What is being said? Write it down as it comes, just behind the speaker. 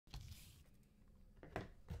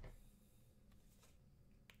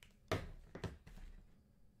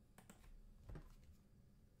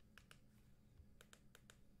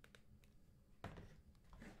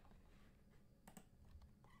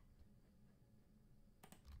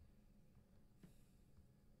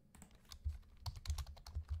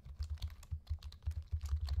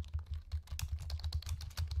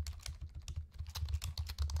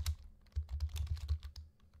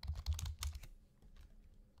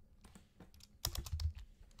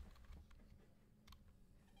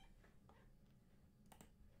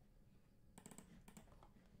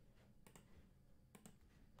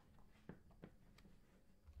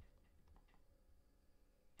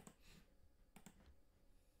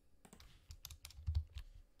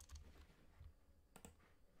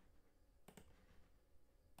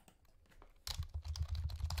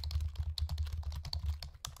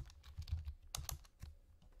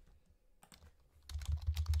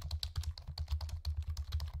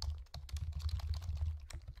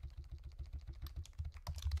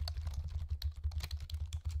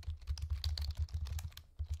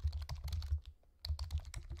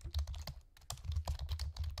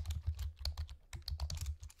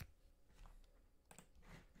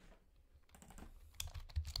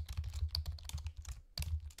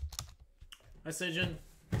Hi, Sejin.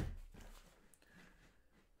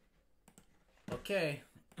 Okay.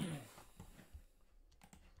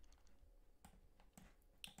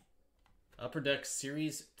 Upper Deck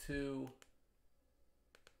Series 2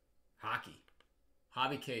 Hockey.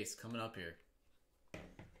 Hobby case coming up here.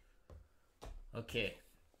 Okay.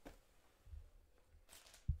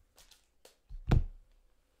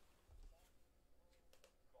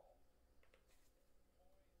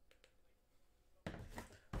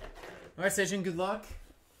 Alright, Sejin, good luck.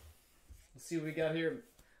 Let's see what we got here.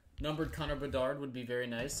 Numbered Connor Bedard would be very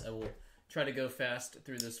nice. I will try to go fast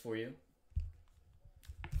through this for you.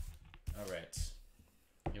 Alright.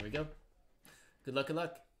 Here we go. Good luck, good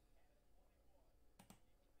luck.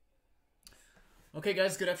 Okay,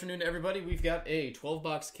 guys, good afternoon to everybody. We've got a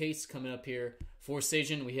 12-box case coming up here for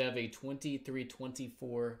Sejin. We have a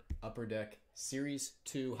 23-24 Upper Deck Series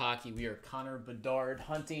 2 Hockey. We are Connor Bedard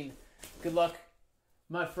hunting. Good luck,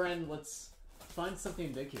 my friend. Let's find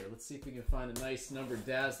something big here. Let's see if we can find a nice numbered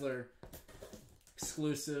Dazzler,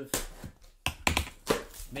 exclusive,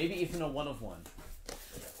 maybe even a 1 of 1.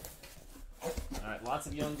 All right, lots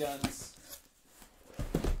of Young Guns.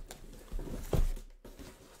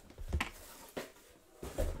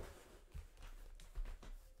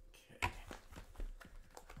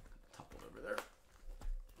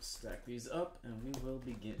 Stack these up and we will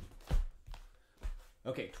begin.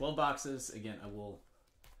 Okay, 12 boxes. Again, I will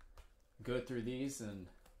go through these and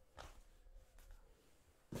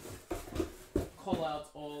call out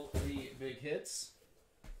all the big hits.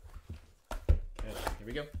 Okay, here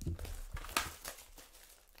we go.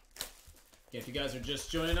 Yeah, if you guys are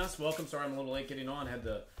just joining us, welcome. Sorry I'm a little late getting on. I had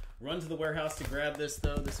to run to the warehouse to grab this,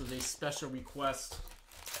 though. This was a special request.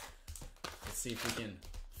 Let's see if we can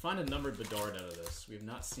find a numbered Bedard out of this. We have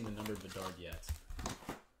not seen a numbered Bedard yet.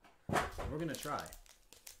 We're going to try.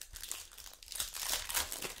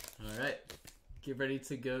 All right. Get ready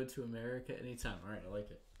to go to America anytime. All right, I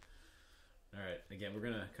like it. All right, again, we're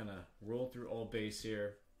going to kind of roll through all base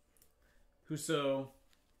here. Husso.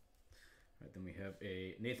 All right, then we have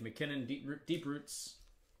a Nathan McKinnon, Deep Roots.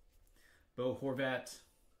 Bo Horvat.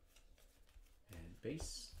 And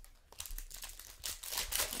base.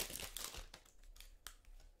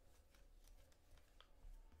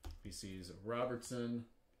 PC's Robertson.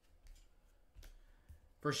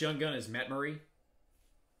 First Young Gun is Matt Murray.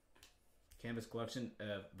 Canvas collection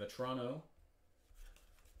of Vetrano.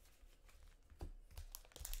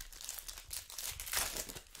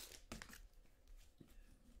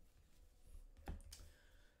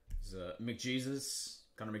 McJesus.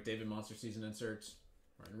 Connor McDavid Monster Season insert.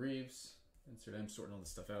 Ryan Reeves. Insert. I'm sorting all this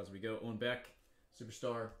stuff out as we go. Owen Beck.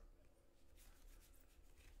 Superstar.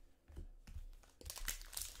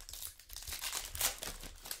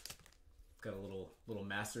 Got a little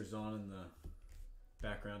Masters on in the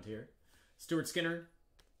background here. Stuart Skinner,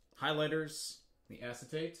 highlighters, the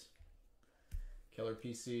acetate, Keller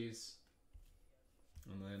PCs,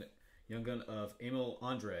 and then Young Gun of Emil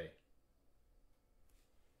Andre.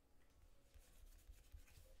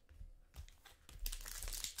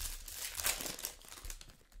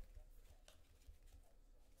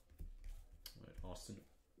 Right, Austin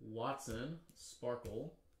Watson,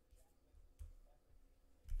 Sparkle.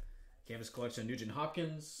 Canvas collection, Nugent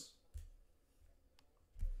Hopkins,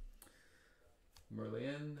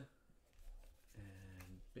 Merlin,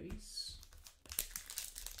 and base.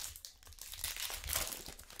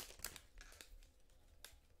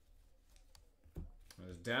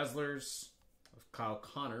 There's Dazzlers of Kyle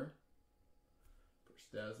Connor.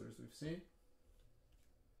 First Dazzlers we've seen.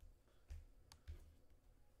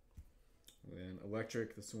 And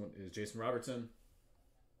Electric, this one is Jason Robertson.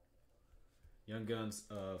 Young Guns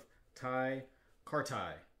of Ty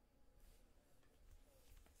Kartai.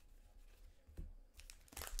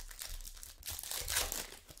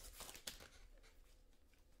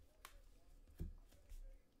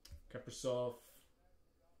 Kaprizov. All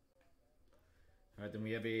right, then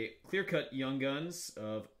we have a clear-cut Young Guns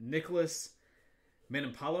of Nicholas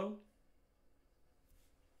Manampalo.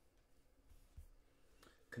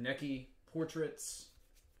 Konecki Portraits.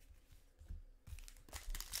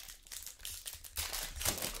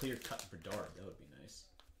 Clear-cut Bedard. That would be nice.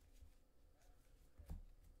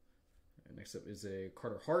 Right, next up is a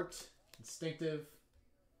Carter Hart. Instinctive.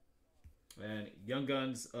 And Young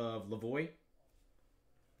Guns of Lavoie.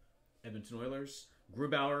 Edmonton Oilers.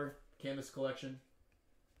 Grubauer. Canvas collection.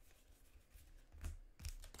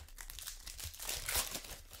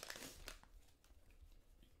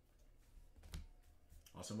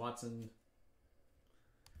 Austin Watson.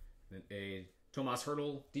 Then a Tomas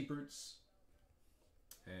Hertl. Deep Roots.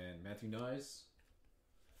 And Matthew Nyes,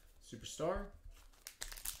 Superstar.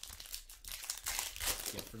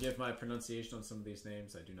 Yeah, forgive my pronunciation on some of these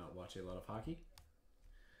names. I do not watch a lot of hockey.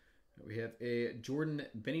 We have a Jordan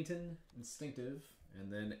Binnington, Instinctive.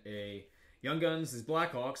 And then a Young Guns is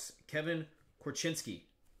Blackhawks, Kevin Korchinski.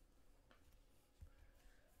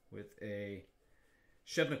 With a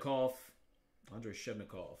Shevnikov, Andrei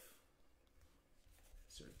Shevnikov.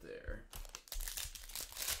 Insert there.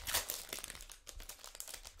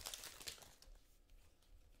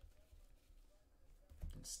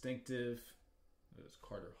 Instinctive. There's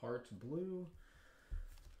Carter Hart, blue.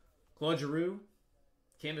 Claude Giroux,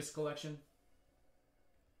 Canvas Collection.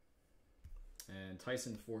 And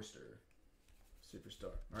Tyson Forster,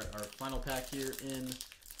 Superstar. All right, our final pack here in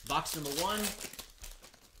box number 1.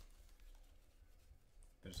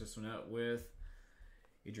 Finish this one out with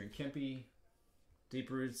Adrian Kempe, Deep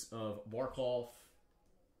Roots of Barkov,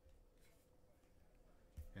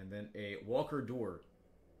 and then a Walker Door,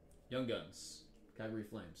 Young Guns, Calgary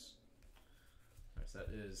Flames. All right, so that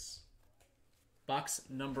is box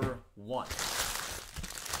number 1.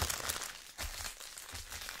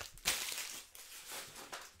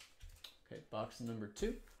 Okay, box number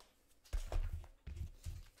 2.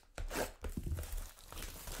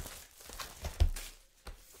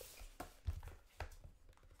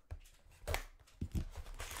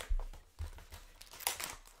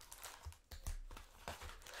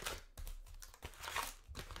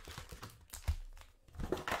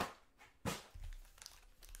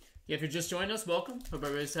 If you're just joining us, welcome. Hope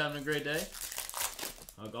everybody's having a great day.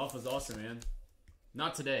 Golf was awesome, man.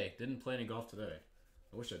 Not today. Didn't play any golf today.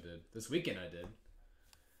 I wish I did. This weekend I did.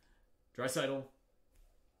 Draisaitl.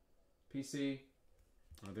 PC.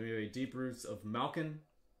 Then we have a Deep Roots of Malkin.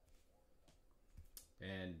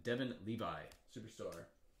 And Devin Levi. Superstar.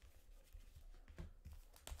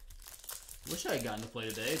 Wish I had gotten to play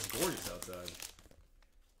today. It's gorgeous outside.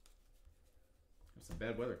 There's some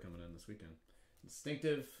bad weather coming in this weekend.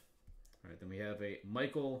 Instinctive. Alright, then we have a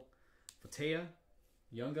Michael Fatea,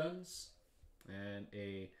 Young Guns, and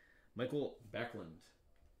a Michael Backlund,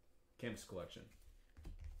 Canvas Collection.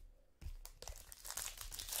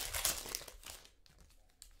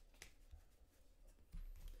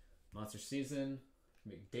 Monster Season,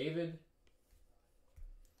 McDavid.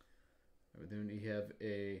 Then we have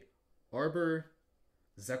a Arbor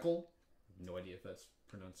Zeckel. No idea if that's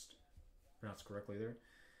pronounced correctly there.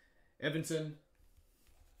 Evanson.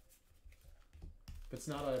 If it's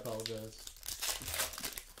not, I apologize.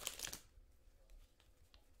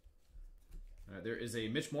 Alright, there is a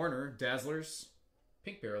Mitch Marner, Dazzlers,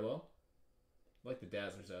 pink parallel. I like the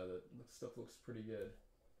Dazzlers out of it. This stuff looks pretty good.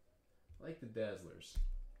 I like the Dazzlers.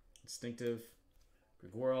 Instinctive,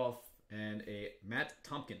 Grigorov, and a Matt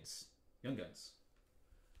Tompkins, Young Guns.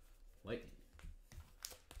 Lightning.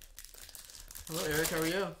 Hello, Eric. How are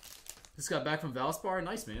you? Just got back from Valspar.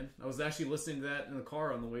 Nice, man. I was actually listening to that in the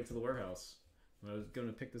car on the way to the warehouse when I was going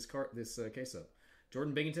to pick this case up.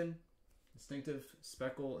 Jordan Binnington, Instinctive,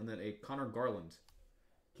 Speckle, and then a Connor Garland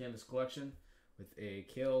Canvas Collection with a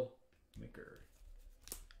Kale Maker.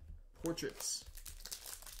 Portraits.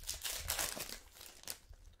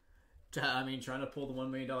 I mean, trying to pull the $1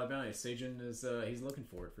 million bounty. Sejin is he's looking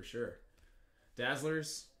for it for sure.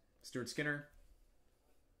 Dazzlers, Stuart Skinner,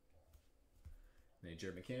 and a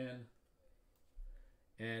Jared McCann,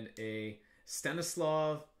 and a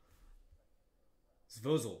Stanislav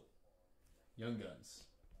Svozil, Young Guns.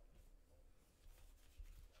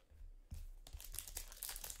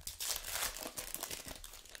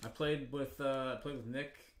 I played with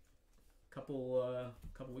Nick a couple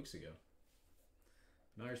weeks ago.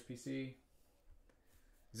 Myers PC,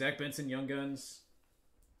 Zach Benson, Young Guns,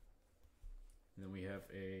 and then we have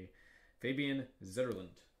a Fabian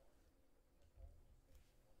Zetterlund.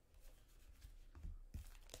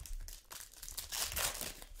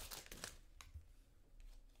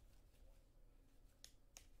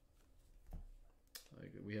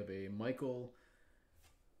 We have a Michael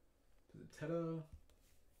Teta,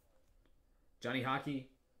 Johnny Hockey,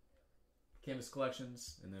 Canvas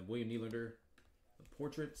Collections, and then William Nylander, the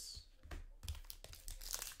Portraits.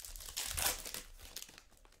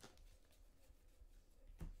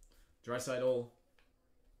 Draisaitl,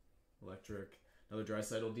 Electric, another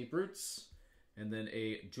Draisaitl, Deep Roots, and then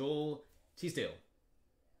a Joel Teasdale,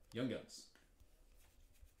 Young Guns.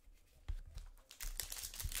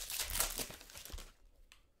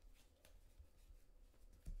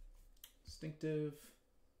 Instinctive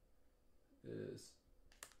is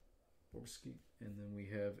Borski, and then we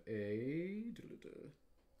have a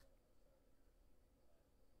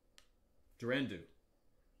Durandu.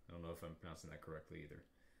 I don't know if I'm pronouncing that correctly either.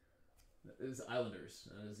 That is Islanders.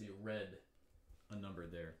 That is the red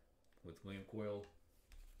unnumbered there with William Coyle.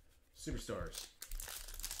 Superstars.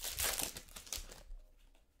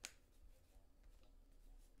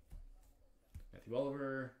 Matthew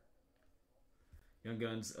Oliver. Young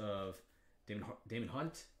Guns of Damon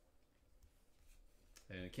Hunt.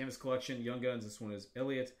 And a Canvas Collection, Young Guns. This one is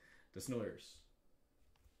Elliot Desnoyers.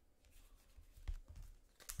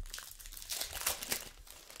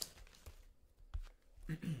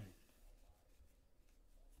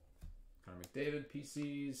 Connor McDavid,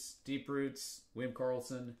 PCs, Deep Roots, William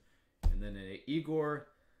Karlsson, and then a Igor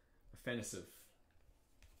Afanasev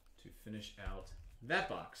to finish out that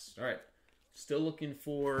box. All right, still looking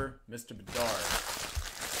for Mr. Bedard.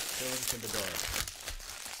 Still looking for Bedard.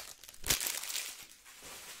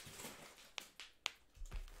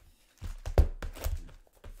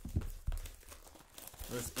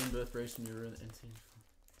 Let's in both race mirror and team.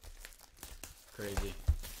 Crazy.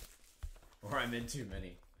 Or I'm in too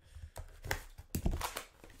many.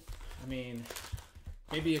 I mean,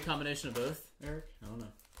 maybe a combination of both, Eric? I don't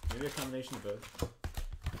know. Maybe a combination of both.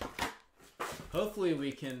 Hopefully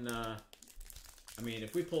we can, I mean,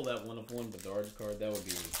 if we pull that 1/1 Bedard's card, that would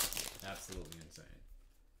be absolutely insane.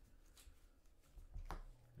 All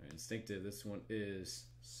right, Instinctive, this one is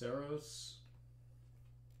Saros.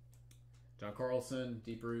 John Carlson,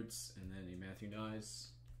 Deep Roots, and then a Matthew Nyes.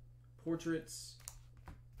 Portraits.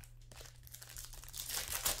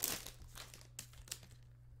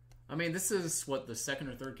 I mean, this is, what, the second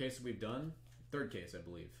or third case we've done? Third case, I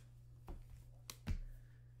believe.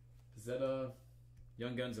 Is that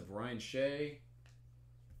Young Guns of Ryan Shea?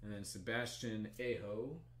 And then Sebastian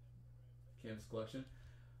Aho. Canvas Collection.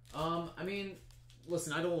 I mean,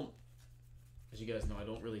 listen, I don't, as you guys know, I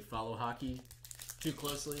don't really follow hockey too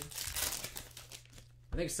closely.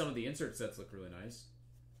 I think some of the insert sets look really nice.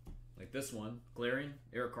 Like this one, Glaring,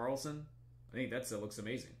 Erik Karlsson. I think that set looks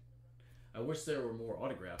amazing. I wish there were more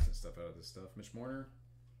autographs and stuff out of this stuff. Mitch Marner.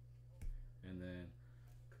 And then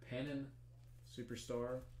Kapanen,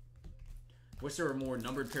 Superstar. Wish there were more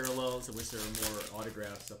numbered parallels. I wish there were more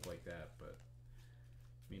autographs, stuff like that. But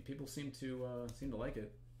I mean, people seem to like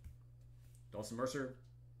it. Dawson Mercer,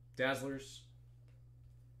 Dazzlers.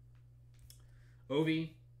 Ovi.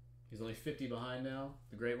 He's only 50 behind now,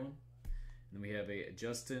 the great one. And then we have a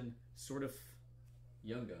Justin sort of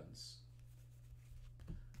Young Guns.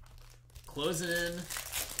 Closing in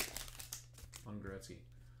on Gretzky.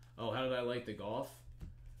 Oh, how did I like the golf?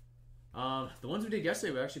 The ones we did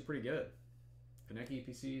yesterday were actually pretty good. Kaneki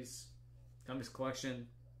PCs, Canvas Collection,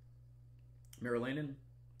 Marilanen,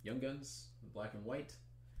 Young Guns, black and white,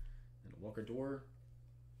 and Walker Door.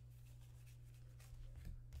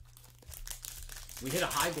 We hit a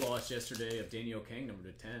high gloss yesterday of Daniel Kang, number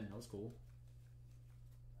to 10. That was cool.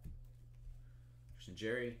 Christian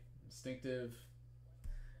Jerry, Instinctive.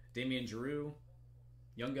 Damian Giroux,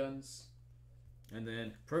 Young Guns. And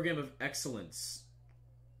then Program of Excellence,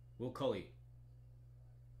 Will Cully.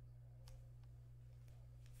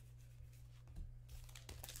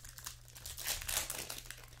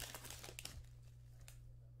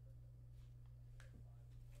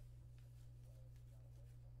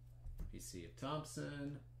 PC of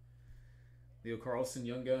Thompson, Leo Carlson,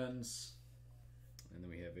 Young Guns, and then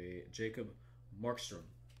we have a Jacob Markstrom.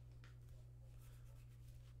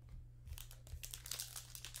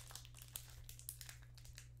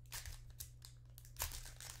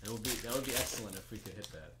 That would be excellent if we could hit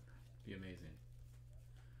that. It'd be amazing.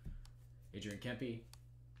 Adrian Kempe,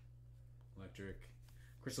 Electric,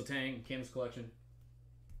 Crystal Tang, Canvas Collection,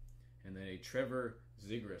 and then a Trevor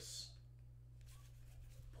Zegras.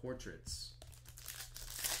 Portraits.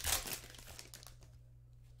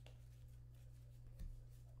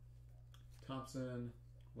 Thompson,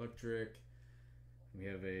 Electric. We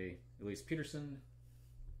have a Elise Peterson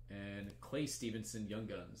and Clay Stevenson, Young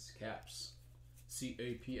Guns, Caps.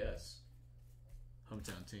 CAPS.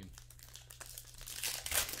 Hometown team.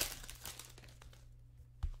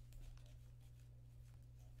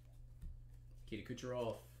 Nikita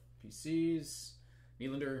Kucherov, PCs.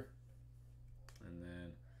 Nylander. And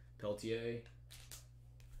then Peltier.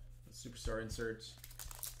 Superstar inserts.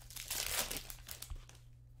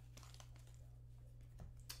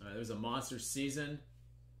 There's a monster season.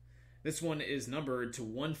 This one is numbered to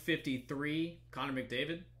 153. Connor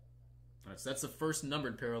McDavid. All right, so that's the first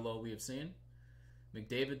numbered parallel we have seen.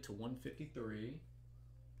 McDavid to 153.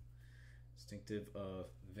 Instinctive of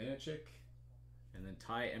Vanacek. And then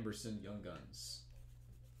Ty Emberson, Young Guns.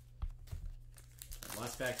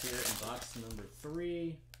 Last pack here in box number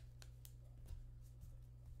 3.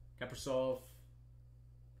 Kaprasov.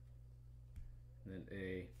 And then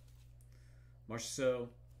a Marchessault,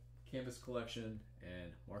 Canvas Collection,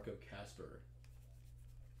 and Marco Casper.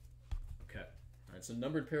 Okay. All right, so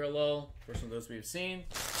numbered parallel. First one of those we've seen.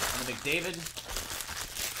 And the McDavid.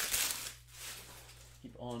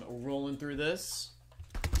 Keep on rolling through this.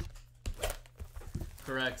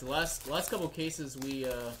 Correct. The last couple cases we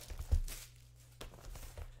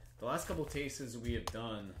have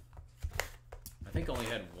done, I think only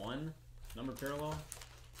had one number parallel.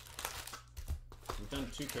 We've done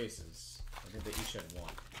 2 cases. I think they each had 1.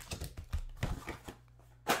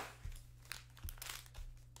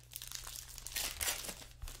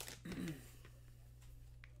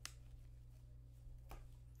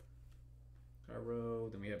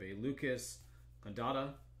 Then we have a Lucas Gondata,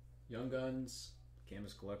 Young Guns,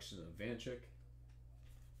 Canvas Collection of Vanchik.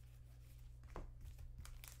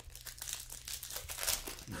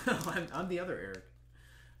 I'm the other Eric.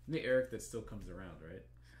 I'm the Eric that still comes around, right?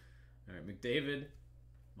 All right, McDavid,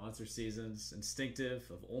 Monster Seasons,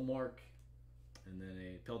 Instinctive of Olmark, and then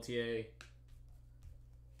a Peltier,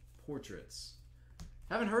 Portraits.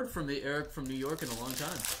 Haven't heard from the Eric from New York in a long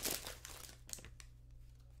time.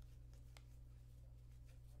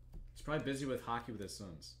 He's probably busy with hockey with his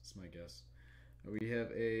sons. That's my guess. We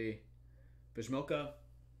have a Bishmelka,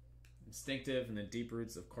 Instinctive, and then Deep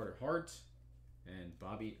Roots of Carter Hart, and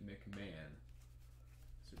Bobby McMahon.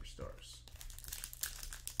 Superstars.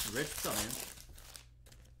 Rich, what's up, man?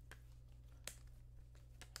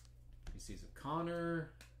 PCs of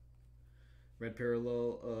Connor. Red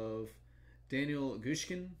parallel of Daniel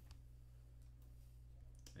Gushkin.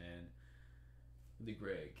 And the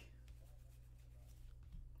Greg.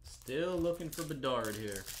 Still looking for Bedard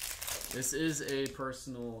here. This is a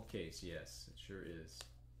personal case. Yes, it sure is.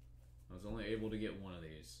 I was only able to get one of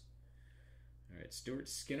these. Alright, Stuart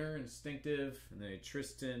Skinner, Instinctive, and then a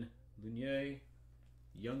Tristan Lunier,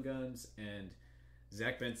 Young Guns, and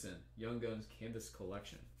Zach Benson, Young Guns Canvas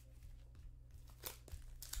Collection.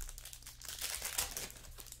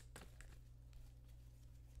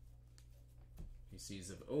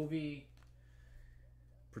 PCs of Ovi,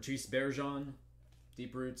 Patrice Bergeron,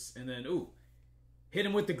 Deep Roots, and then, ooh, hit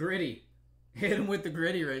him with the gritty. Hit him with the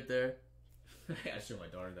gritty right there. I show my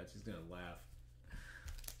daughter that. She's going to laugh.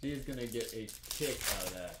 She's going to get a kick out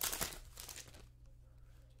of that.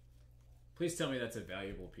 Please tell me that's a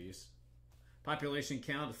valuable piece. Population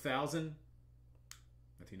count, 1,000.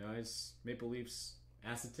 Matthew Nice. Maple Leafs,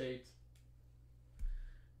 Acetate.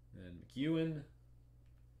 Then McEwen.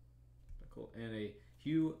 And a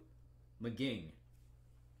Hugh McGing.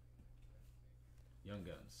 Young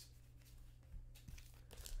Guns.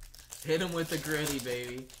 Hit him with the gritty,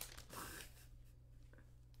 baby.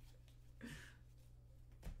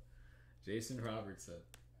 Jason Robertson.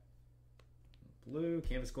 Blue,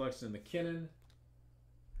 Canvas Collection of McKinnon.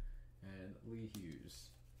 And Lee Hughes.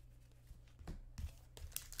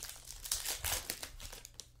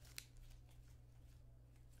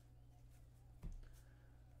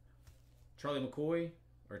 Charlie McCoy,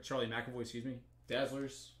 or Charlie McAvoy, excuse me.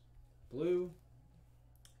 Dazzlers, blue.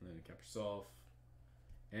 And then a Kaprizov.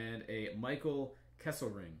 And a Michael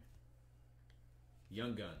Kesselring.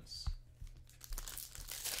 Young Guns.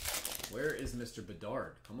 Where is Mr.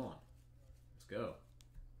 Bedard? Come on. Let's go.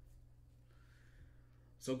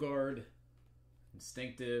 Sogard.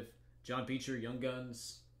 Instinctive. John Beecher, Young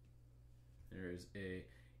Guns. There's a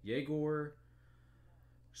Yegor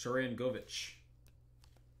Sharangovich.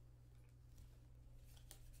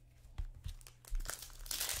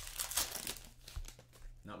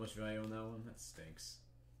 Not much value on that one. That stinks.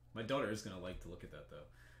 My daughter is going to like to look at that, though.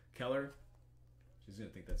 Keller. She's going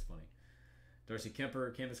to think that's funny. Darcy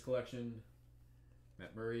Kemper, Canvas Collection.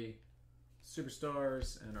 Matt Murray,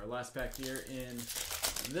 Superstars. And our last pack here in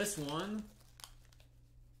this one.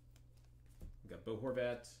 We got Bo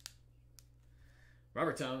Horvat.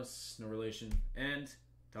 Robert Thomas, no relation. And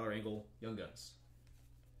Tyler Angle, Young Guns.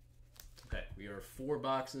 Okay, we are 4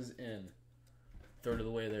 boxes in. Third of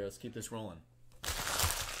the way there. Let's keep this rolling.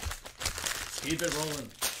 Keep it rolling.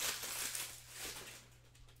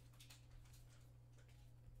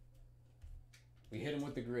 We hit him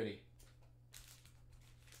with the gritty.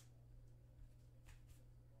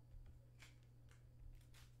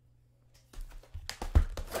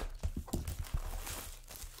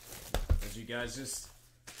 As you guys just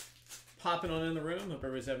popping on in the room, hope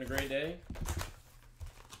everybody's having a great day.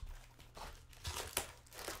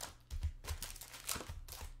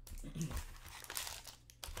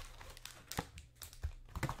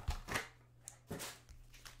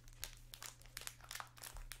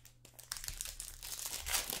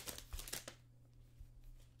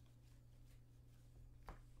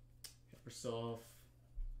 Soft,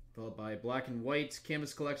 followed by Black and White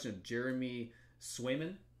Canvas Collection of Jeremy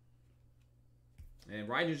Swayman and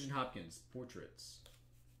Ryan Nugent Hopkins Portraits.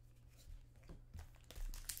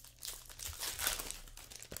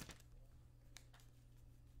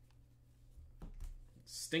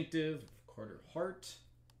 Instinctive, Carter Hart.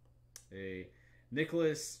 A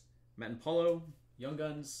Nicholas Matanpolo, Young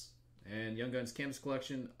Guns. And Young Guns Canvas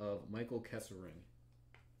Collection of Michael Kessering.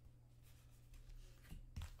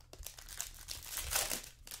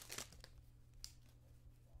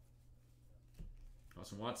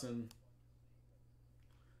 Austin Watson.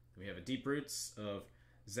 We have a Deep Roots of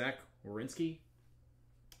Zach Werenski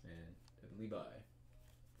and Evan Levi.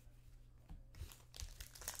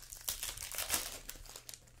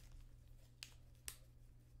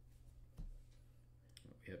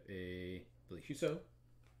 We have a Billy Huso,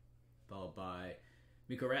 followed by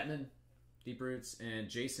Mikko Ratinen, Deep Roots, and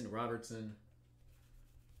Jason Robertson,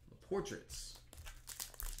 the Portraits.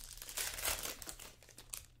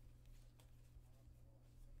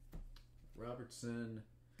 Robertson,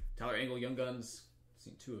 Tyler Angle, Young Guns.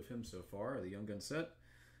 Seen 2 of him so far. The Young Gun set.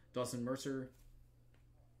 Dawson Mercer,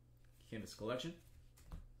 Canvas Collection.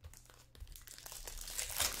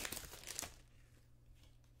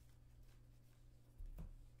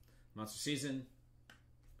 Monster Season.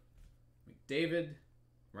 McDavid,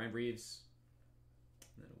 Ryan Reeves,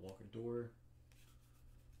 and then Walker Door.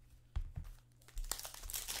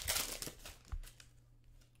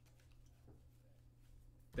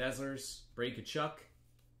 Dazzlers, Brady Kachuk,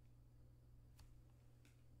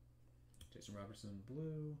 Jason Robertson,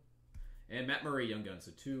 blue, and Matt Murray, Young Guns.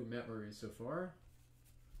 So 2 Matt Murrays so far,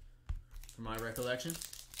 from my recollection.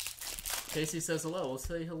 Casey says hello. We'll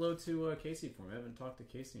say hello to Casey for me. I haven't talked to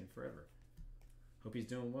Casey in forever. Hope he's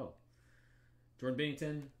doing well. Jordan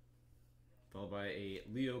Binnington, followed by a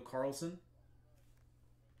Leo Carlson,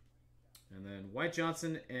 and then White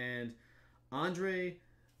Johnson and Andre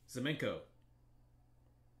Zemenko.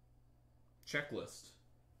 Checklist.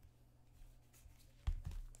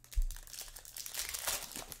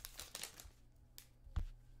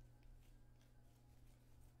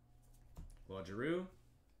 Claude Giroux.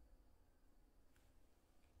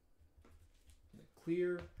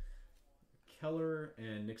 Clear. Keller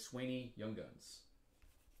and Nick Swaney, Young Guns.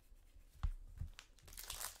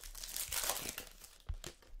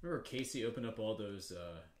 Remember Casey opened up all those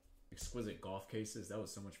exquisite golf cases? That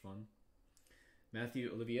was so much fun.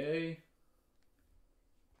 Matthew Olivier.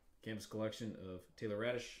 Canvas Collection of Taylor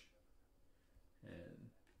Radish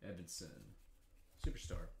and Edmondson.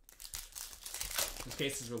 Superstar. Those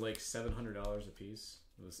cases were like $700 a piece.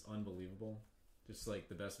 It was unbelievable. Just like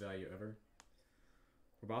the best value ever.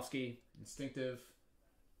 Grabowski, Instinctive.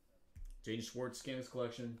 Jaden Schwartz, Canvas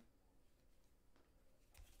Collection.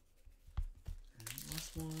 And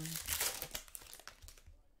last one.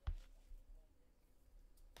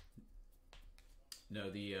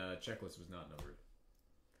 No, the checklist was not numbered.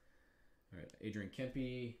 All right, Adrian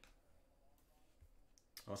Kempe,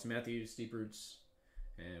 Austin Matthews, Deep Roots,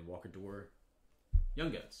 and Walker Door,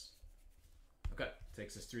 Young Guns. Okay,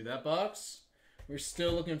 takes us through that box. We're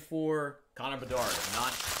still looking for Connor Bedard. I've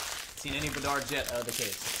not seen any Bedards yet out of the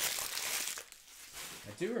case.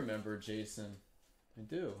 I do remember Jason. I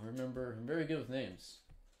do. I remember. I'm very good with names.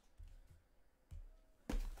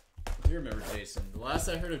 I do remember Jason. The last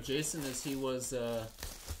I heard of Jason is he was,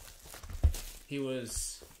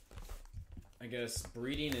 I guess,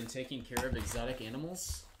 breeding and taking care of exotic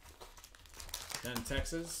animals down in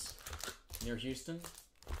Texas, near Houston.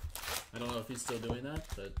 I don't know if he's still doing that,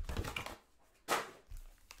 but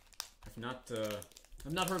if not,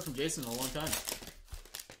 I've not heard from Jason in a long time.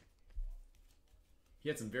 He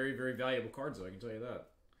had some very, very valuable cards, though, I can tell you that.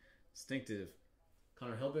 Instinctive,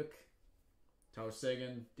 Connor Helbick, Tyler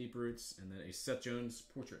Seguin, Deep Roots, and then a Seth Jones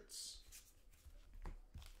Portraits.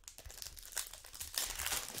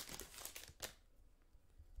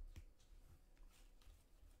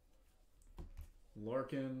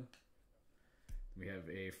 Larkin. We have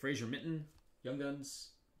a Fraser Minton, Young Guns,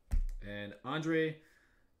 and Andre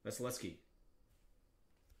Vasilevsky.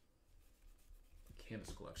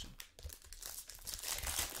 Canvas Collection.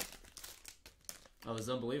 Oh, it was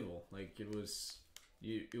unbelievable. Like it was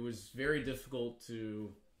very difficult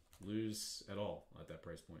to lose at all at that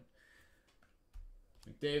price point.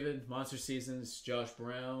 McDavid, Monster Seasons, Josh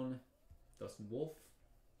Brown, Dustin Wolf.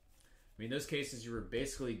 I mean, those cases you were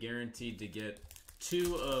basically guaranteed to get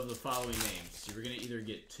 2 of the following names. You were going to either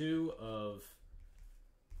get 2 of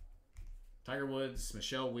Tiger Woods,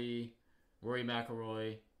 Michelle Wee, Rory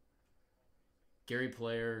McIlroy, Gary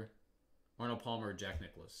Player, Arnold Palmer, Jack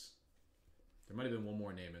Nicklaus. There might have been one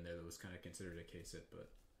more name in there that was kind of considered a case hit, but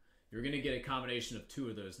you were going to get a combination of 2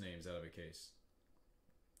 of those names out of a case.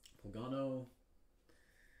 Pagano.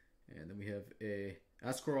 And then we have a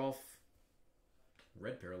Askarov,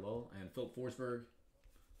 red parallel, and Philip Forsberg.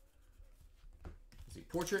 Let's see,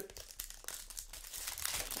 Portrait.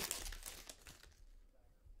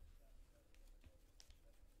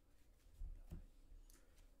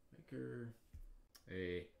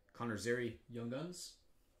 a Connor Zeri Young Guns.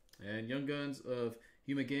 And Young Guns of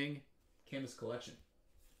Huma Gang Canvas Collection.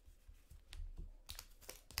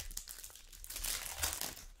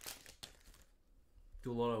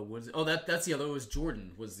 Do a lot of woods. Oh, that's the other. It was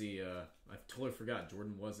Jordan. Was the I totally forgot.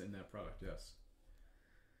 Jordan was in that product. Yes.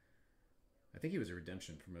 I think he was a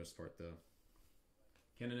redemption for most part though.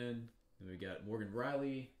 Kennanen. Then we got Morgan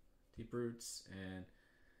Riley, Deep Roots, and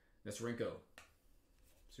Nesarenko.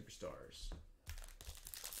 Superstars.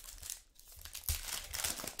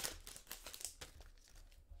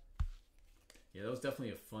 Yeah, that was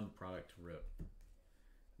definitely a fun product to rip.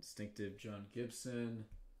 Instinctive John Gibson.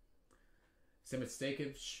 Samit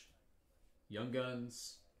Stakic, Young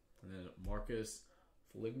Guns, and then Marcus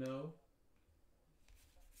Foligno.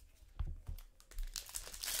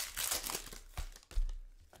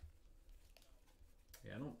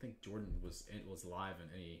 Yeah, I don't think Jordan was live in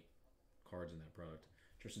any cards in that product.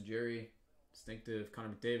 Tristan Jerry, Distinctive,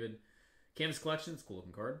 Connor McDavid, Canvas Collections, cool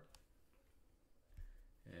looking card.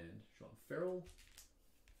 And Sean Farrell.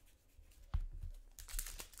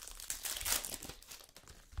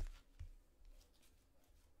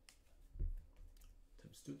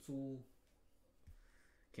 Tim Stutzel,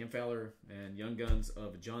 Cam Fowler, and Young Guns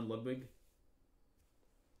of John Ludwig.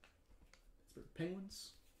 Pittsburgh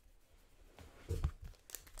Penguins.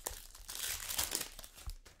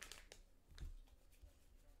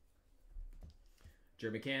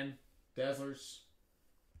 Jeremy McCann, Dazzlers.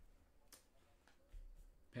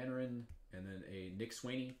 Panarin, and then a Nick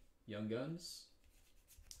Swaney, Young Guns.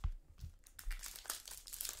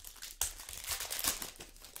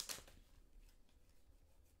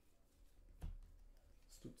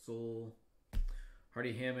 Stutzel,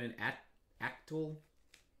 Hardy Hammond, Actel,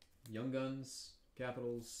 Young Guns,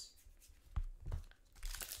 Capitals.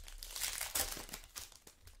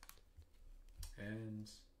 And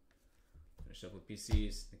finish up with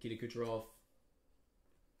PCs, Nikita Kucherov,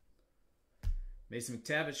 Mason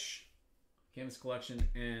McTavish, Canvas Collection,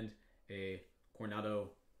 and a Coronado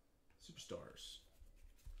Superstars.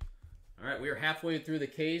 All right, we are halfway through the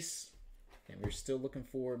case, and we're still looking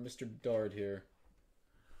for Mr. Bedard here.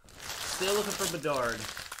 Still looking for Bedard.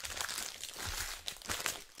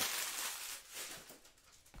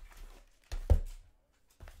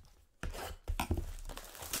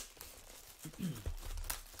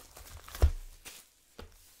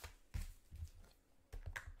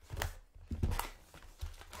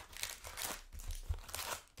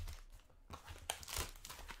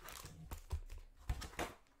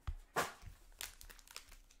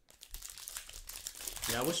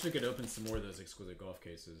 Yeah, I wish we could open some more of those exquisite golf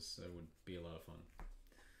cases. That would be a lot of fun.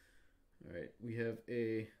 All right, we have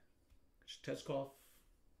a Sheteskov,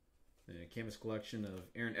 a Canvas Collection of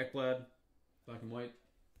Aaron Ekblad, black and white,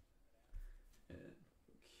 and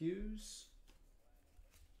Hughes.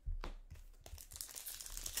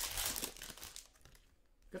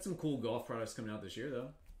 Got some cool golf products coming out this year, though.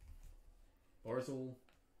 Barzal,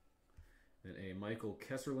 and a Michael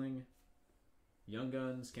Kesserling, Young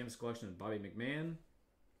Guns, Canvas Collection of Bobby McMahon.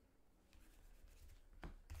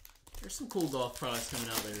 There's some cool golf products coming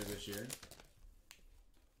out later this year.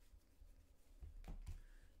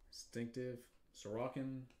 Instinctive,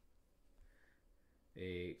 Sorokin,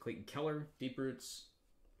 a Clayton Keller, Deep Roots,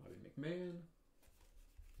 Bobby McMahon.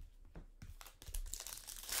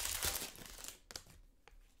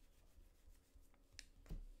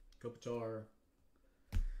 Kopitar,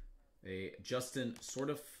 a Justin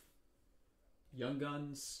Sordoff, Young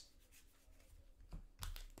Guns.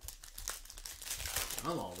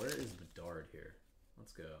 Come on, where is Bedard here?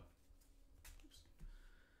 Let's go.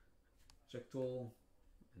 Jektul,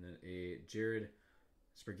 and then a Jared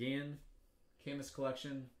Spurgeon, Canvas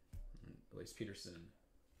Collection, and Blaise Peterson,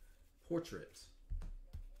 Portrait.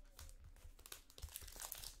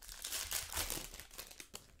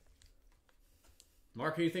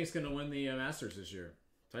 Mark, who do you think is going to win the Masters this year?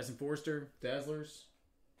 Tyson Forster, Dazzlers,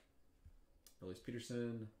 Blaise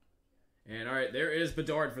Peterson. And all right, there is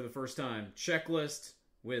Bedard for the first time. Checklist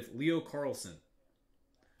with Leo Carlson.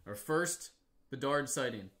 Our first Bedard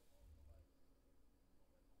sighting.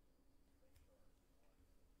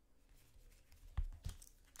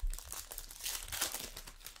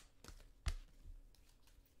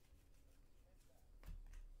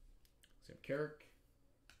 Sam Carrick,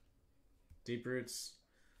 Deep Roots,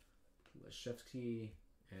 Leshevsky,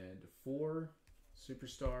 and 4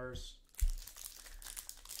 Superstars.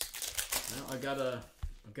 Now I've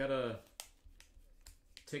got a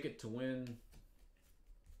ticket to win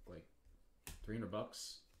like $300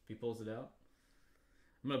 if he pulls it out.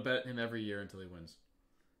 I'm gonna bet him every year until he wins.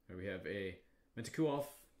 Here we have a Mentakuoff,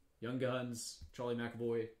 Young Guns, Charlie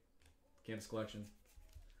McAvoy, Canvas Collection,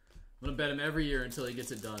 I'm going to bet him every year until he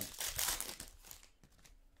gets it done.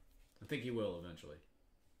 I think he will eventually.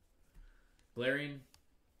 Glaring,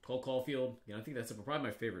 Cole Caulfield. Again, I think that's probably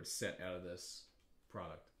my favorite set out of this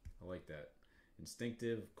product. I like that.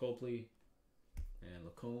 Instinctive, Copley, and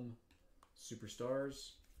Lacombe,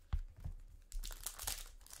 Superstars.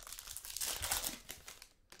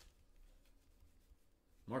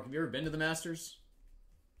 Mark, have you ever been to the Masters?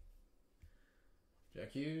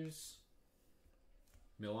 Jack Hughes,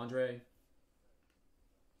 Mil Andre,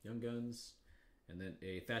 Young Guns, and then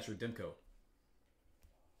a Thatcher Demko.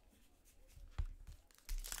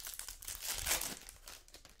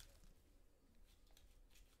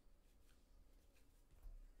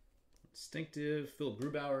 Instinctive, Philip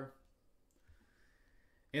Grubauer,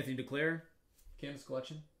 Anthony Duclair, Canvas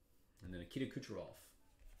Collection, and then Nikita Kucherov,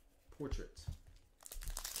 Portrait.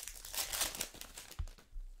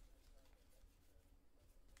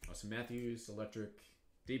 Austin Matthews, Electric,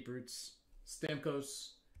 Deep Roots,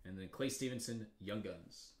 Stamkos, and then Clay Stevenson, Young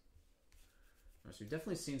Guns. All right, so we've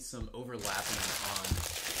definitely seen some overlapping on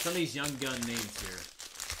some of these Young Gun names here.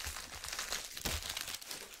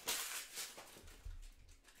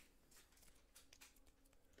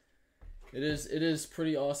 It is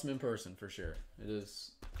pretty awesome in person for sure. It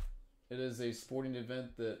is a sporting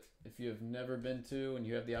event that if you have never been to and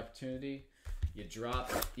you have the opportunity, you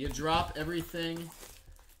drop everything.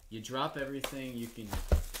 You drop everything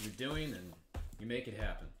you're doing and you make it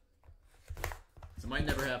happen. So it might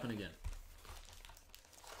never happen again.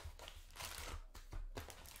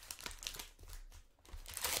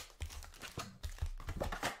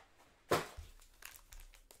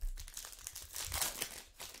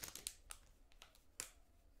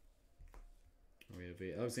 We have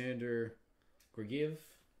a Alexander Georgiev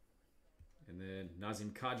and then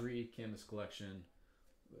Nazem Kadri Canvas Collection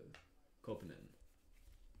with Kopanen.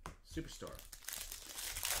 Superstar.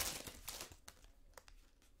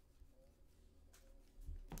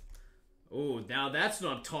 Oh, now that's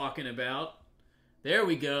what I'm talking about. There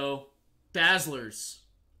we go. Dazzlers.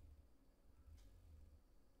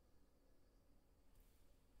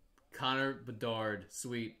 Connor Bedard.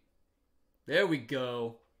 Sweet. There we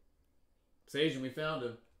go. Sejin, we found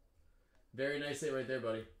him. Very nice hit right there,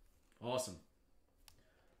 buddy. Awesome.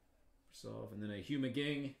 And then a Hugh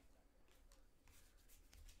McGing.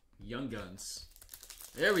 Young Guns.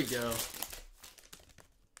 There we go. All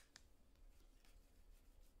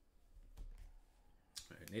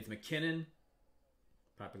right, Nathan McKinnon.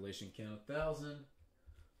 Population count 1,000.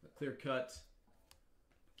 A clear cut.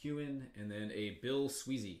 Kewen. And then a Bill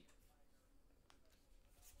Sweezy.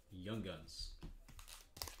 Young Guns.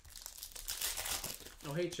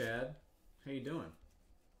 Oh, hey, Chad. How you doing?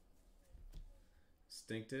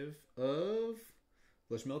 Instinctive of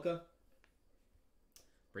Bush Milka.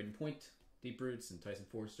 Braden Point, Deep Roots, and Tyson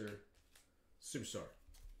Forster, Superstar.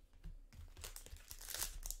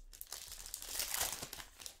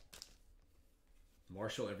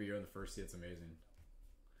 Marshall every year on the first tee, it's amazing.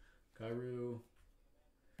 Kairu,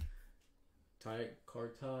 Ty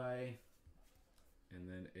Kartai, and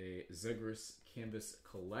then a Zegras Canvas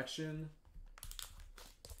Collection.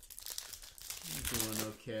 Doing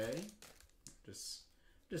okay.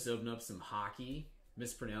 Just open up some hockey,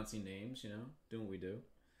 mispronouncing names, you know, doing what we do.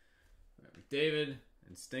 McDavid,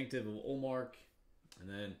 Instinctive of Olmark, and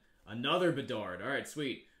then another Bedard. All right,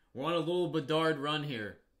 sweet. We're on a little Bedard run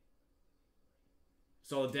here.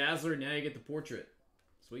 Saw the Dazzler, now you get the Portrait.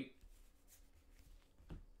 Sweet.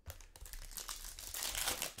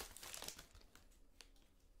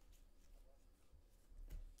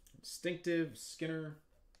 Instinctive, Skinner,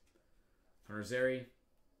 Hunter Zeri,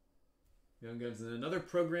 Young Guns, and another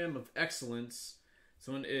program of excellence. This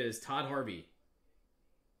one is Todd Harvey.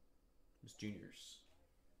 His juniors.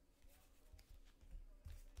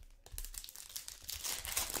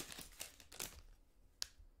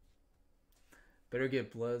 Better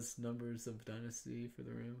get Bluzz numbers of Dynasty for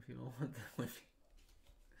the room if you don't want that with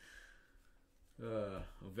you.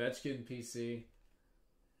 Ovechkin, PC.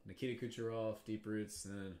 Nikita Kucherov, Deep Roots,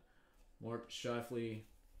 and then Mark Scheifele,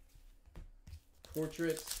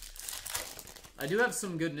 Portrait. I do have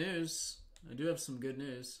some good news.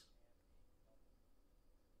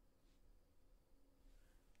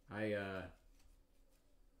 I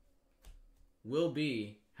will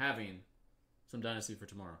be having some Dynasty for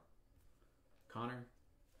tomorrow. Connor.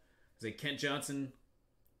 There's a Kent Johnson,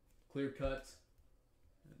 clear cut,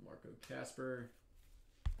 and Marco Casper.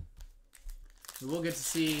 We will get to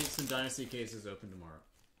see some Dynasty cases open tomorrow.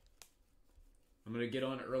 I'm going to get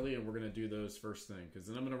on early and we're going to do those first thing, because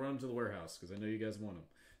then I'm going to run them to the warehouse because I know you guys want them.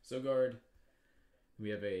 Sogard. We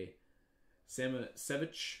have a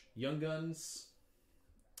Samasevich Young Guns.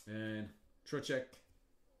 And Trocheck.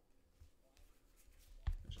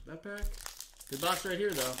 Finish up that pack. Good box right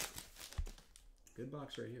here, though. Good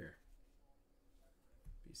box right here.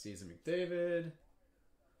 BC's and McDavid.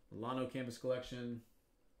 Milano Campus Collection.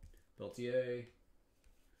 Beltier.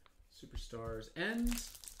 Superstars. And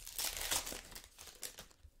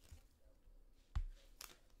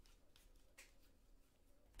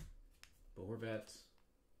Horvat.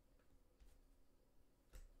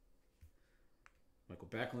 Michael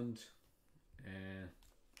Backlund. And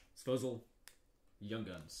Svozil. Young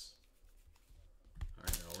Guns.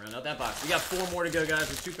 Alright, I'll round out that box. We got 4 more to go, guys.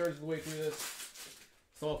 We're 2/3 of the way through this.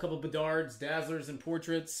 Saw a couple Bedards, Dazzlers, and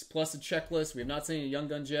Portraits, plus a checklist. We have not seen any Young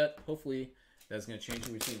Guns yet. Hopefully, that's going to change.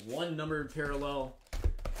 We've seen 1 numbered parallel.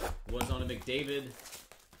 It was on a McDavid.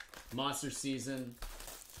 Monster Season.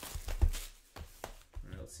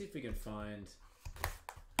 Alright, let's see if we can find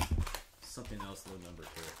something else low numbered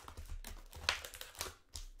here.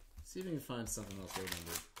 See if we can find something else low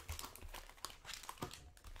numbered.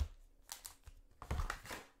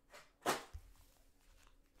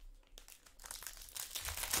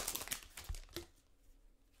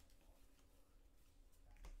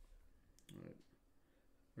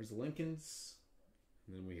 There's the Lincolns.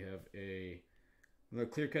 And then we have another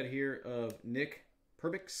clear cut here of Nick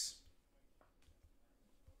Perbix.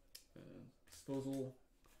 Disposal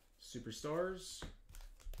Superstars.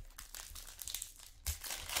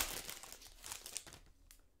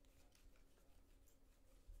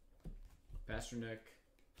 Pasternak.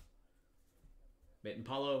 Maiten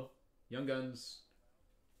Paulo. Young Guns.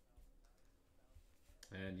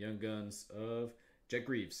 And Young Guns of Jet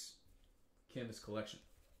Greaves. Canvas Collection.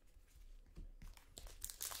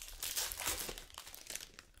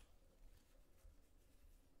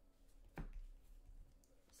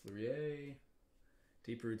 Slurier,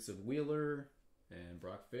 Deep Roots of Wheeler, and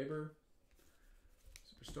Brock Faber.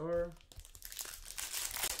 Superstar.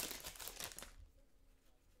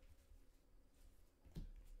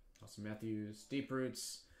 Austin Matthews, Deep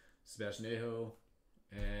Roots, Sebastian Aho,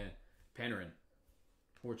 and Panarin.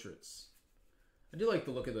 Portraits. I do like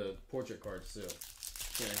the look of the portrait cards too.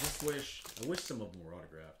 Yeah, I wish some of them were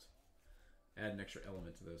autographed. Add an extra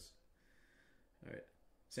element to this. All right,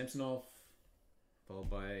 Samsonov, followed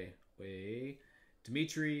by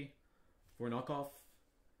Dmitry Vornakov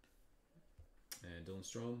and Dylan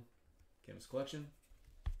Strome, Canvas Collection.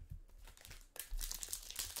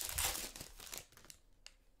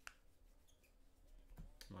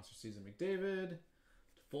 Monster Season McDavid,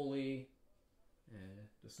 Foley, and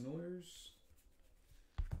the Snoilers.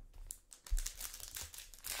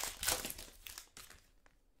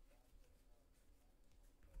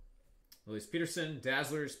 Elias Peterson,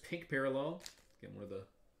 Dazzlers, Pink Parallel. Getting one of the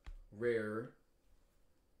rare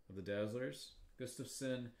of the Dazzlers.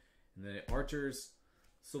 Gustafsson, and then Archers,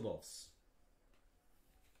 Silvals.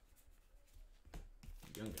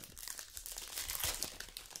 Young Gun.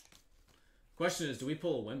 Question is, do we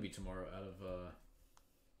pull a Wemby tomorrow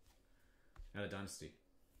out of Dynasty?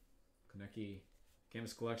 Konecki,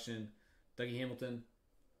 Canvas Collection, Dougie Hamilton,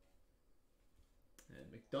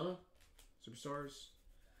 and McDonough, Superstars.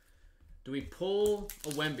 Do we pull a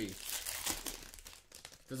Wemby?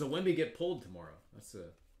 Does a Wemby get pulled tomorrow? That's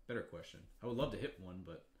a better question. I would love to hit one,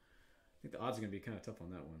 but I think the odds are going to be kind of tough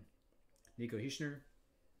on that one. Nico Heishner,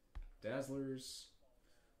 Dazzlers,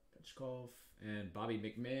 Petchkov, and Bobby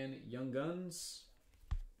McMahon, Young Guns.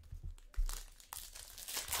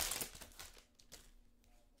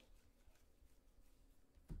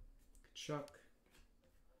 Kachuk,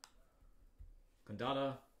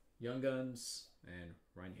 Kondada, Young Guns, and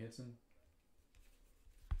Ryan Hansen.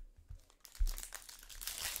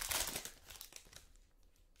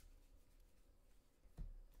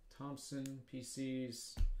 Thompson,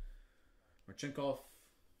 PCs, Marchenkov.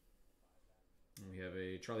 And we have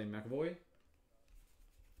a Charlie McAvoy.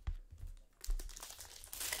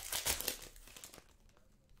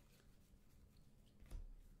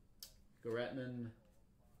 Goratman,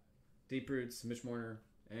 Deep Roots, Mitch Marner,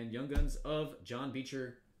 and Young Guns of John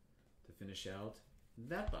Beecher to finish out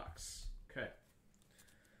that box. Okay.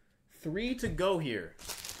 3 to go here.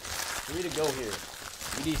 3 to go here.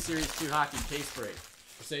 ED Series 2 Hockey case break.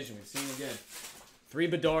 Precision, we've seen again. 3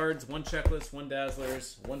 Bedards, 1 Checklist, 1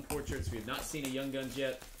 Dazzlers, 1 Portraits. We have not seen a Young Guns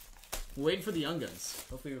yet. We're waiting for the Young Guns.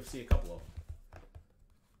 Hopefully we'll see a couple of them.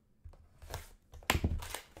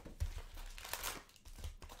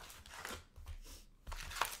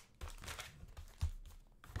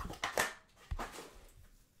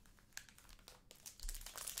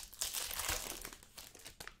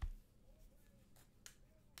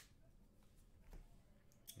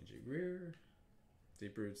 Greer,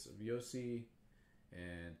 Deep Roots of Yossi,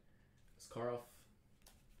 And Skarov,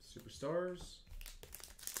 Superstars.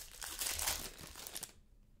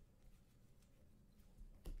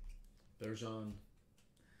 Bergeron,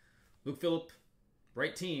 Luke Phillip,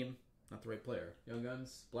 right team, not the right player. Young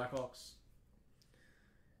Guns, Blackhawks,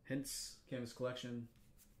 Hintz, Canvas Collection.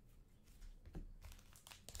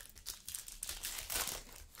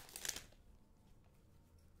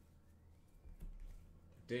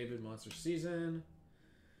 David, Monster Season,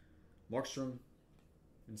 Markstrom,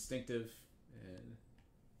 Instinctive, and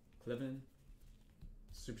Clevin,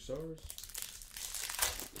 Superstars.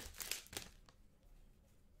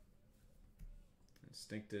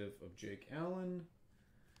 Instinctive of Jake Allen.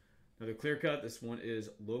 Another clear cut. This one is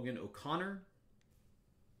Logan O'Connor,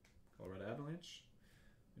 Colorado Avalanche.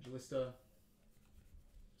 Vigilista,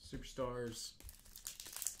 Superstars.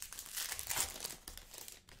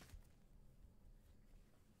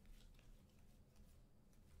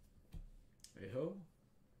 Aho.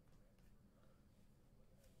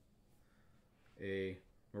 A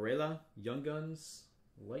Morella, Young Guns,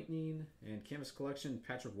 Lightning, and Canvas Collection,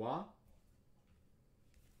 Patrick Waugh.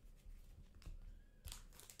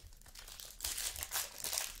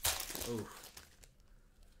 Oh,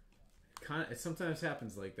 it sometimes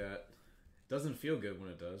happens like that. It doesn't feel good when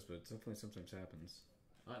it does, but it definitely sometimes happens.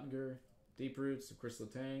 Ottinger, Deep Roots of Chris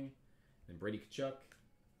Letang, and Brady Tkachuk.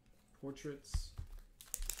 Portraits.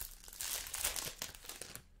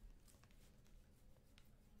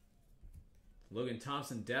 Logan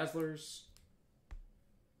Thompson, Dazzlers.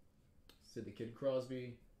 Sid the Kid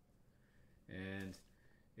Crosby. And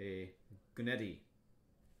a Gunetti,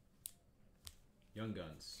 Young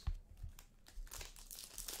Guns.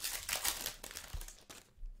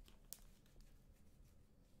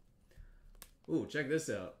 Ooh, check this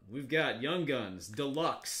out. We've got Young Guns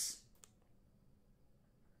Deluxe.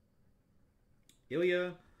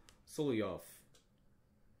 Ilya Solovyov.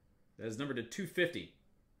 That is numbered to 250.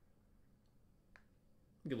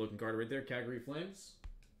 Good looking card right there. Calgary Flames.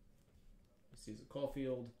 This is a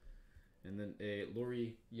Caulfield. And then a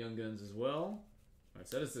Laurie Young Guns as well. Alright,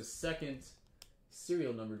 so that is the second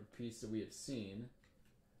serial numbered piece that we have seen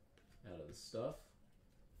out of this stuff.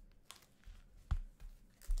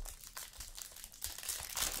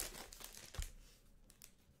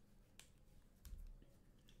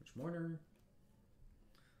 Rich Marner.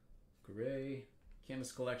 Gray.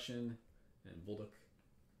 Canvas Collection. And Bulldog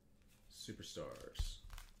Superstars.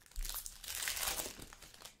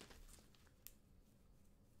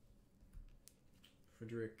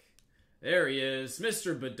 Frederick. There he is,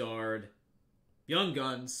 Mr. Bedard. Young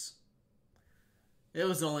Guns. It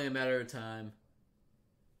was only a matter of time.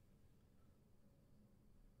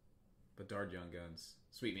 Bedard Young Guns.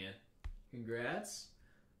 Sweet man. Congrats.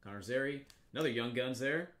 Connor Zary. Another Young Guns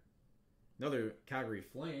there. Another Calgary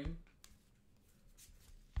Flame.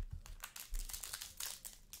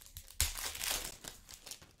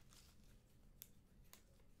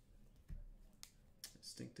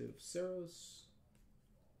 Instinctive Saros.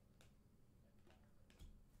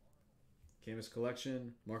 Canvas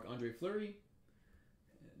Collection, Marc-Andre Fleury,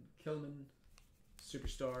 and Kelman,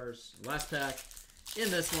 Superstars. Last pack in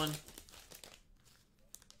this one.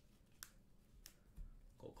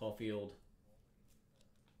 Cole Caulfield,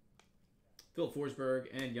 Phil Forsberg,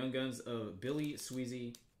 and Young Guns of Billy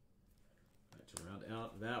Sweezy. To round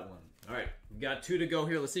out that one. All right, we got 2 to go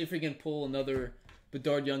here. Let's see if we can pull another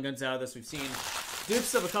Bedard Young Guns out of this. We've seen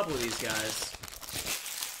dupes of a couple of these guys.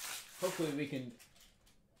 Hopefully we can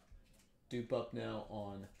dupe up now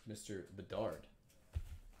on Mr. Bedard.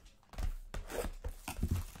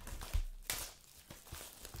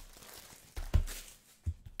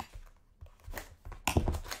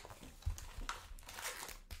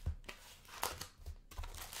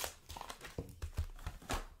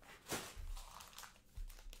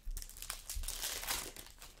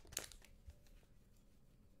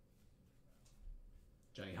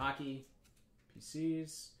 Johnny Hockey,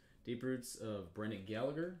 PCs, Deep Roots of Brendan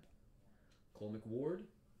Gallagher, Cole McWard,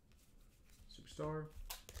 Superstar.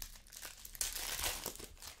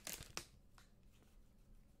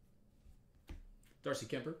 Darcy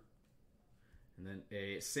Kemper. And then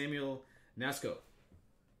a Samuel Nasco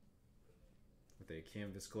with a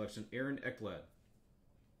Canvas Collection. Aaron Ekblad.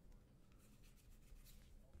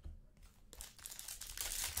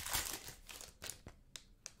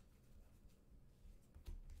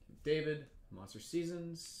 David, Monster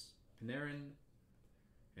Seasons, Panarin,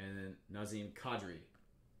 and then Nazem Kadri.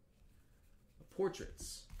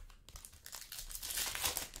 Portraits.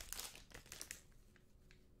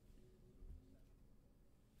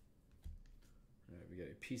 All right, we got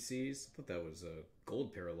PCs. I thought that was a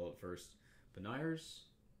gold parallel at first. Beniers,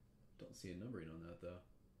 Don't see a numbering on that though.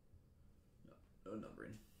 No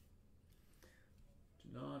numbering.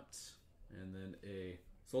 Do not. And then a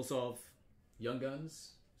Solsolv Young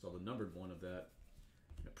Guns. Saw the numbered one of that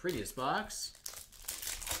in a previous box.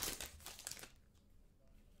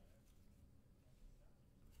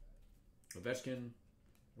 Ovechkin,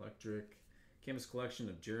 Electric, Canvas Collection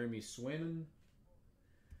of Jeremy Swayman,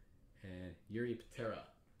 and Yuri Patera,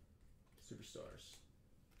 Superstars.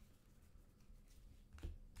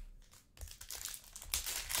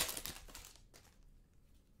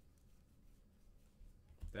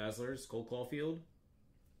 Dazzlers, Cole Caulfield,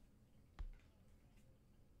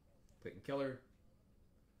 Clayton Keller,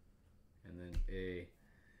 and then a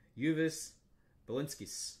Uvis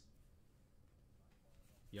Belinskis,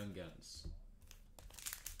 Young Guns.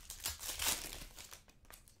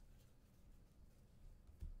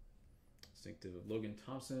 Distinctive of Logan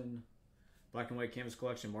Thompson, Black and White Canvas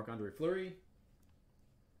Collection, Marc-Andre Fleury,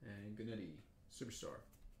 and Gennady, Superstar.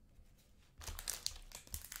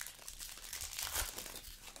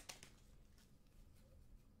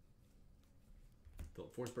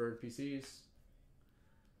 Philip Forsberg PCs,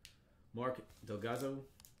 Mark Delgado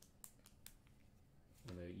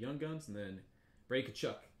on the Young Guns, and then Brady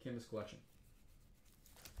Tkachuk, Canvas Collection.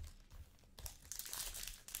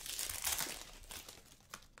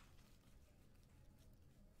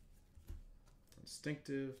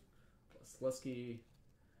 Instinctive, Lesky,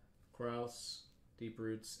 Kraus, Deep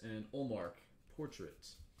Roots, and Ullmark, Portrait.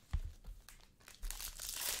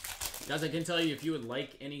 Guys, I can tell you if you would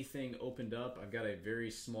like anything opened up, I've got a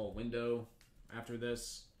very small window after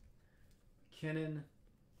this. Kennan,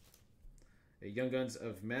 a Young Guns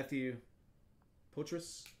of Matthew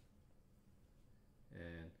Potras,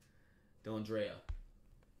 and Delandrea.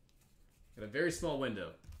 Got a very small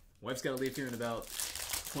window. Wife's got to leave here in about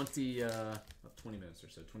 20 minutes or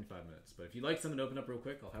so, 25 minutes. But if you'd like something to open up real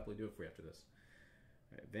quick, I'll happily do it for you after this.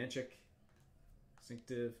 All right, Vanchik,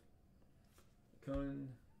 Instinctive, Cohen,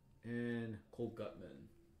 and Cole Gutman.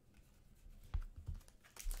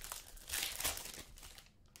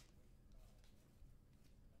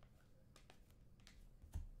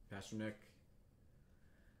 Pasternak,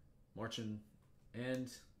 Marchin, and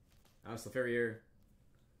Alex Laferriere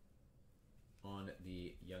on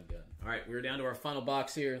the Young Gun. All right, we're down to our final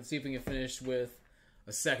box here. Let's see if we can finish with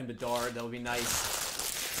a second Bedard. That would be nice.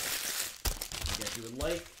 Again, if you would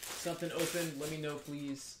like something open, let me know,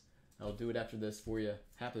 please. I'll do it after this for you.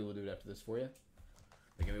 Happily, we'll do it after this for you.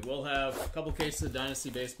 Again, we will have a couple cases of Dynasty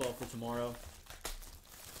Baseball for tomorrow.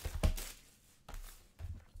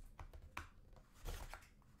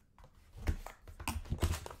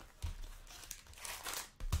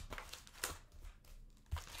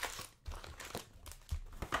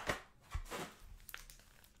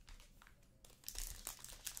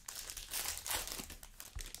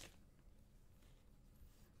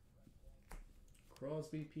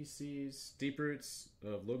 Crosby PCs, Deep Roots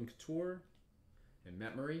of Logan Couture and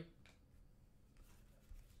Matt Murray.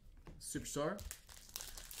 Superstar.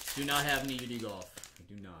 Do not have any UD Golf.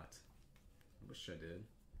 I do not. I wish I did.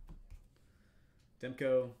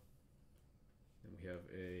 Demko. Then we have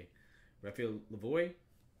a Raphael Lavoie,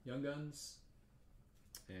 Young Guns,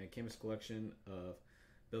 and Canvas Collection of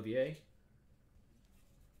Belvier.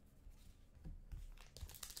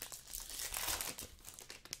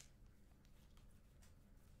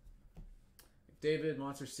 David,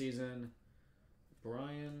 Monster Season,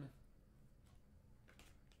 Brian,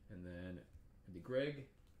 and then Andy Gregg.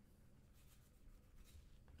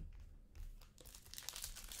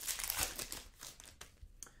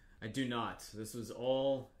 I do not. This was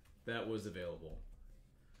all that was available.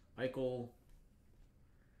 Eichel. All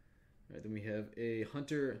right, then we have a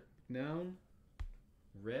Hunter Noun,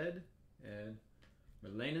 Red, and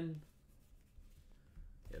Merlanen.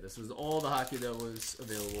 Yeah, this was all the hockey that was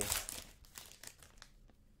available.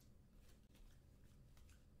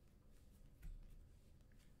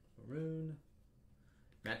 Maroon,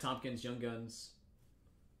 Matt Tompkins, Young Guns,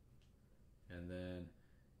 and then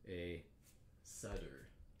a Cider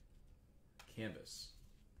Canvas.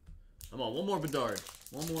 Come on, one more Bedard.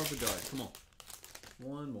 One more Bedard. Come on.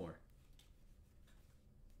 One more.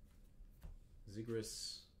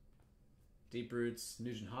 Zegras, Deep Roots,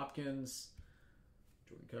 Nugent Hopkins,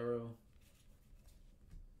 Jordan Caro.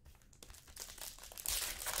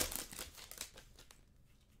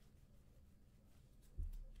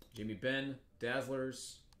 Jamie Benn,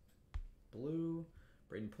 Dazzlers, Blue,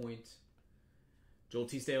 Braden Point, Joel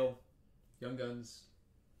Teasdale, Young Guns.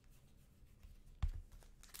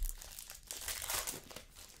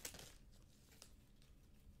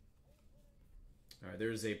 All right,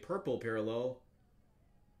 there's a purple parallel.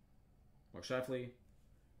 Mark Scheifele,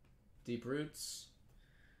 Deep Roots,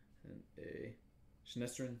 and a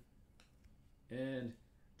Schnestrin, and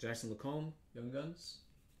Jackson Lacombe, Young Guns.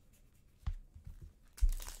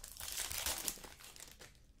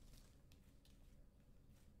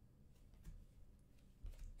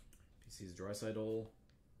 PC's Draisaitl,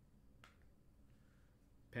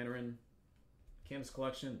 Panarin, Canvas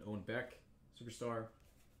Collection, Owen Beck, Superstar.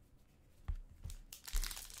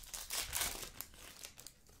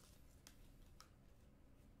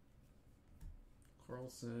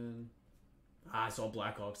 Carlson. I saw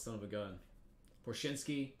Blackhawks, son of a gun.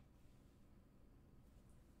 Porshinsky.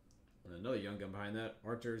 And another young gun behind that.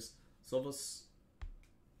 Arturs Silvas.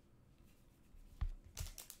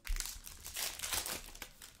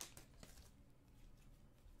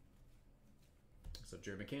 What's up,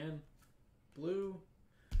 Jerry McCann? Blue.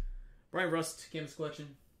 Brian Rust, Canvas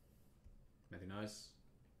Collection. Matthew Nice.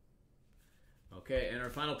 Okay, and our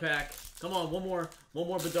final pack. Come on, one more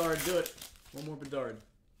Bedard. Do it. One more Bedard.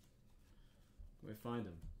 Where do we find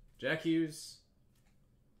him? Jack Hughes,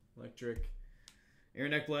 Electric,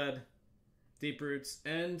 Aaron Ekblad, Deep Roots,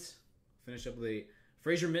 and finish up with a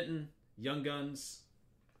Fraser Minton, Young Guns.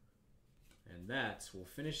 And that will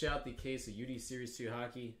finish out the case of UD Series 2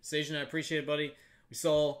 hockey. Sejin, I appreciate it, buddy. We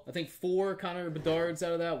saw, I think, 4 Connor Bedards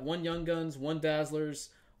out of that. 1 Young Guns, 1 Dazzlers,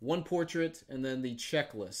 1 Portrait, and then the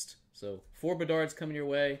checklist. So 4 Bedards coming your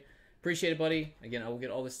way. Appreciate it, buddy. Again, I will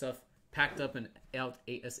get all this stuff packed up and out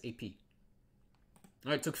ASAP.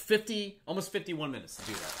 All right, took almost 51 minutes to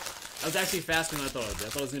do that. I was actually faster than I thought it would be. I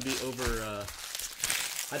thought it was going to be over.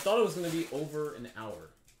 I thought it was going to be over an hour,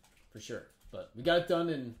 for sure. But we got it done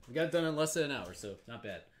in less than an hour, so not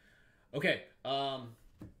bad. Okay.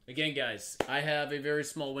 Again, guys, I have a very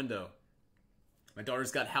small window. My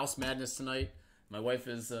daughter's got House Madness tonight. My wife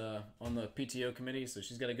is on the PTO committee, so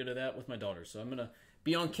she's got to go to that with my daughter. So I'm going to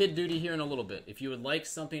be on kid duty here in a little bit. If you would like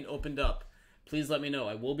something opened up, please let me know.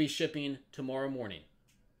 I will be shipping tomorrow morning.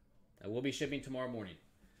 So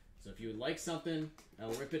if you would like something, I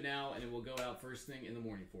will rip it now, and it will go out first thing in the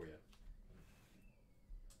morning for you.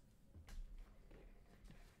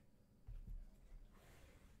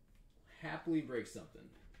 Happily break something.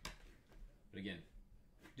 But again,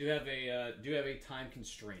 do have a time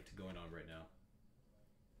constraint going on right now.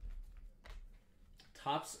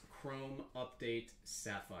 Topps Chrome Update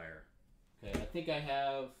Sapphire. Okay, I think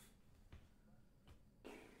I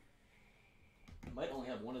might only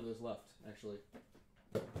have one of those left, actually.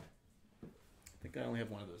 I think I only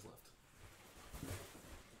have one of those left.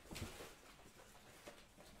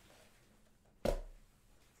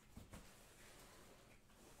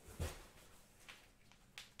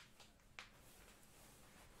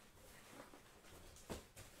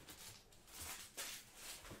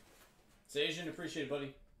 Sejin, appreciate it,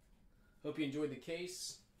 buddy. Hope you enjoyed the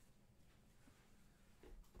case.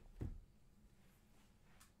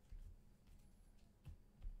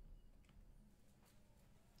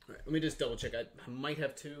 All right, let me just double check. I might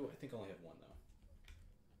have 2. I think I only have 1, though.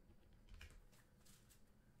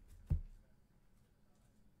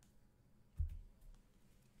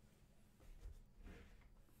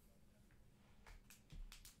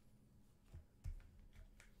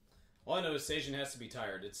 All I know is Sejin has to be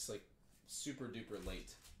tired. It's like super duper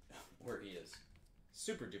late where he is.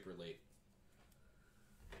 Super duper late.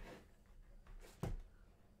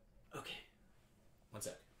 Okay. One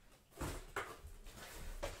sec.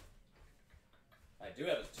 I do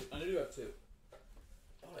have 2. I do have 2.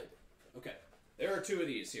 Oh, okay. There are 2 of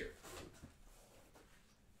these here.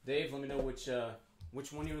 Dave, let me know which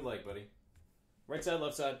one you would like, buddy. Right side,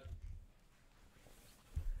 left side.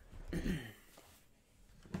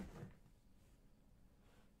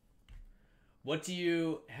 What do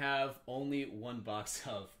you have only 1 box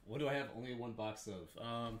of? What do I have only 1 box of?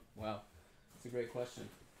 Wow. That's a great question.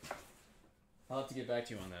 I'll have to get back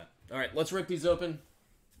to you on that. All right, let's rip these open.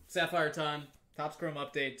 Sapphire time. Topps Chrome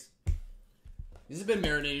update. These have been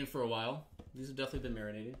marinating for a while. These have definitely been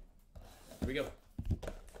marinating. Here we go.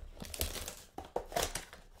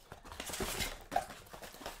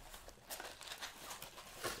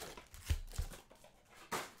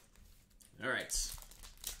 All right.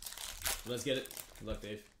 Let's get it. Good luck,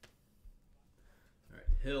 Dave. All right.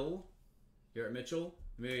 Hill. Garrett Mitchell.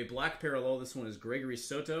 Maybe a black parallel. This one is Gregory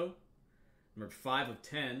Soto. Number 5 of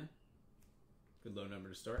 10. Good low number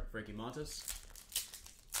to start. Frankie Montas.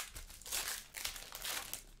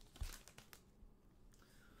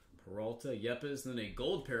 Peralta, Yepes. Then a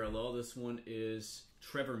gold parallel. This one is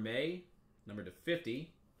Trevor May. Number to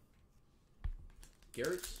 50.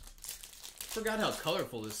 Garrett. Forgot how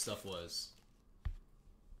colorful this stuff was.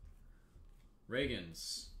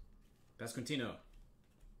 Reagans. Pasquantino.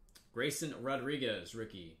 Grayson Rodriguez,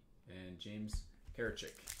 rookie. and James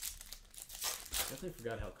Karachik. Definitely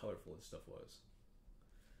forgot how colorful this stuff was.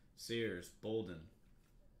 Sears, Bolden,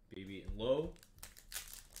 Baby and Low.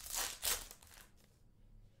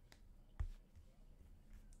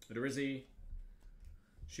 Odorizzi,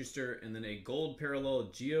 Schuster, and then a gold parallel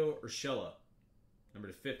Gio Urshela, number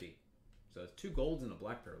to 50. So that's 2 golds and a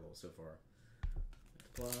black parallel so far.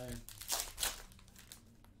 Apply.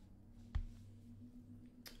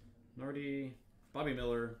 Nardi, Bobby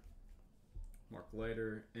Miller, Mark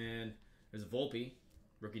Leiter, and there's Volpe,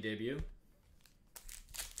 rookie debut.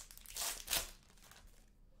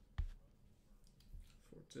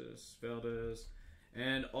 Fortis, Valdez,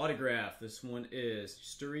 and autograph. This one is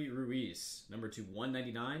Sturi Ruiz, number to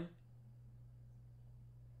 199,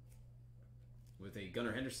 with a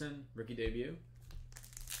Gunnar Henderson rookie debut.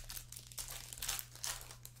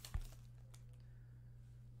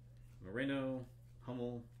 Moreno,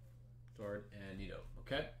 Hummel, Dart, and Nito.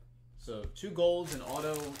 Okay, so 2 golds, an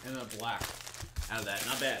auto, and a black out of that.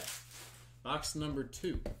 Not bad. Box number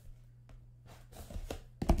 2.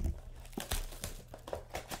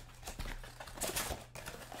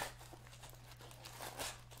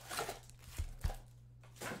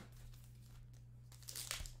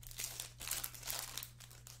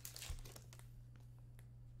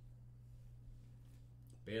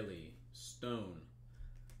 Bailey, Stone.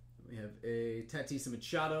 We have a Tatis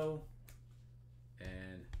Machado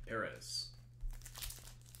and Perez.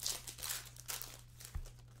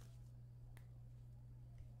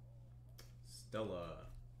 Stella,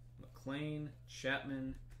 McLean,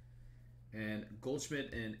 Chapman, and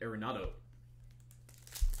Goldschmidt and Arenado.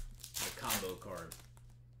 The combo card.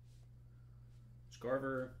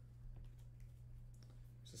 Scarver,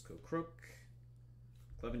 Cisco Crook,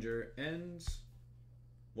 Clevenger, and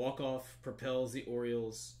walk-off propels the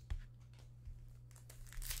Orioles.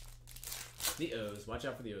 The O's. Watch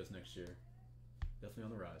out for the O's next year. Definitely on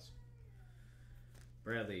the rise.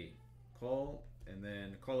 Bradley, Call, and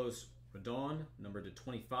then Carlos Rodon, number to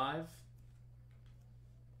 25.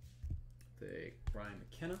 The Brian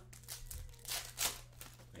McKenna.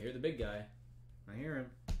 I hear the big guy. I hear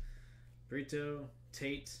him. Brito,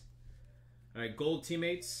 Tate. All right, gold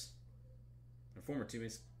teammates, or former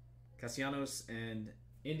teammates, Castellanos and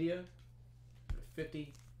India,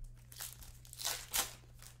 50.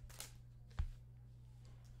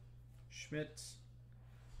 Schmidt.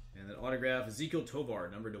 And then autograph, Ezekiel Tovar,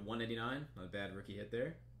 number to 189. Not a bad rookie hit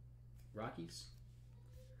there. Rockies.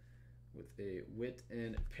 With a Witt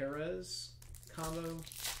and Perez combo.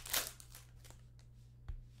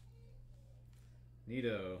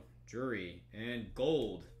 Nito, Drury, and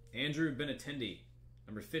gold, Andrew Benintendi,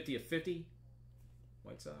 number 50 of 50.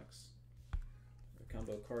 White Sox. A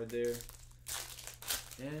combo card there.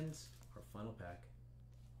 And our final pack.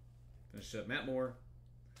 Finish up Matt Moore,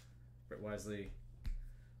 Brett Wisely,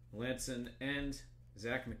 Melanson, and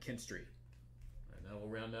Zach McKinstry. And now we'll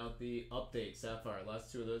round out the update Sapphire.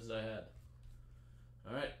 Last 2 of those that I had.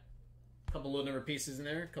 All right. A couple low number pieces in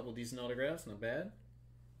there. A couple decent autographs. Not bad.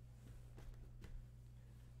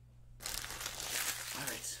 All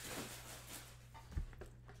right.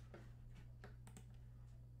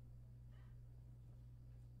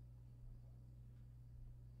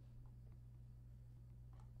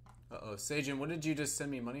 Uh-oh. Sejin, what did you just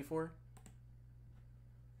send me money for?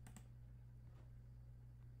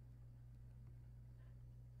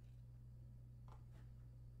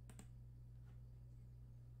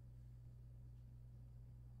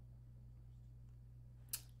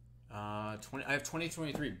 I have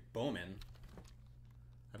 2023 Bowman.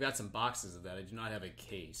 I've got some boxes of that. I do not have a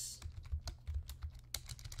case.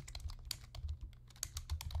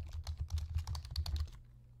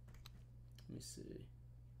 Let me see.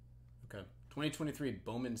 Okay. 2023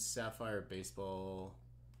 Bowman Sapphire Baseball.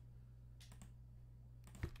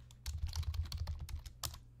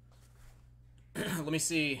 Let me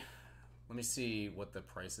see what the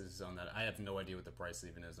price is on that. I have no idea what the price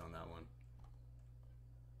even is on that one.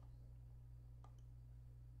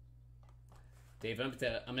 Dave, I'm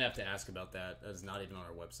gonna have to ask about that. That's not even on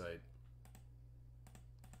our website.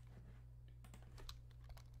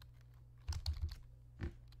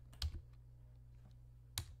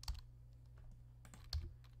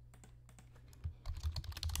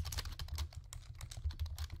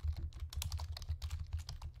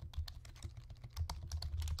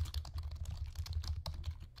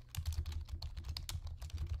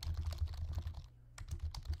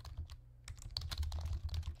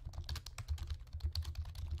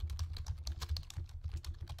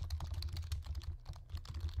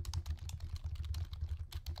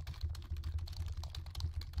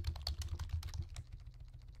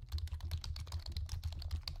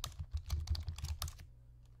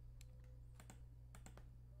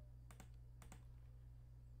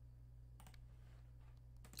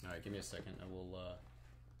 All right, give me a second.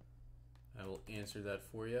 I will answer that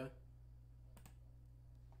for you.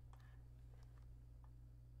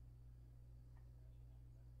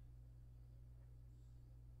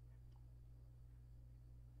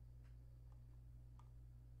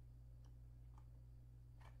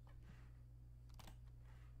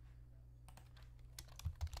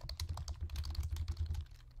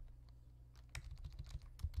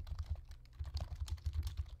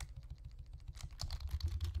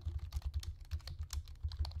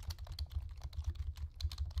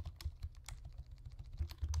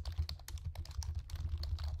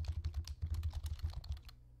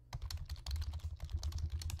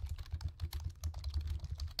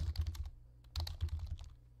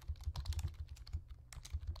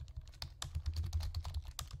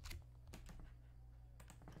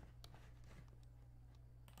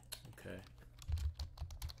 Okay.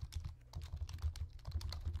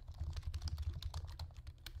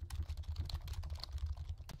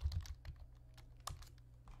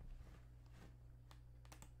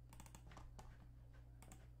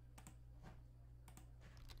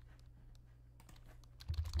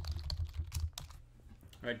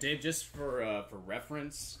 All right, Dave, just for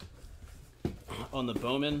reference on the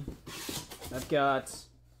Bowman,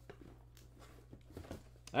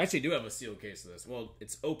 I actually do have a sealed case of this. Well,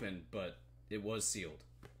 it's open, but it was sealed.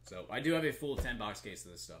 So I do have a full 10-box case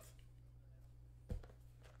of this stuff.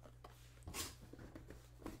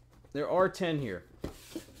 There are 10 here.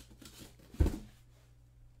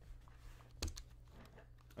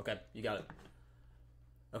 Okay, you got it.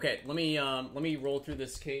 Okay, let me roll through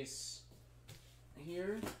this case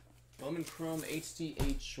here. Bowman Chrome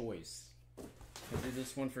HTA Choice. I'll do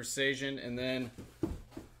this one for Sejin, and then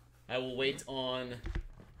I will wait on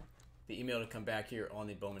the email to come back here on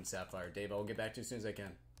the Bowman Sapphire. Dave, I will get back to you as soon as I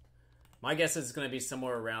can. My guess is it's going to be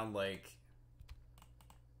somewhere around like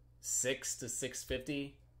 6 to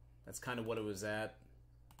 650. That's kind of what it was at.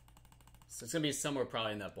 So it's going to be somewhere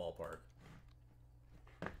probably in that ballpark.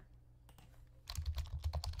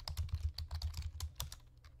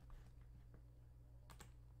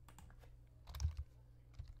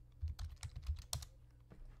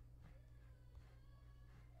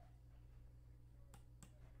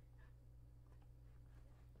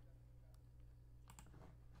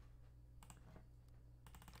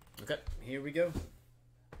 Okay, here we go.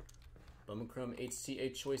 Bowman Chrome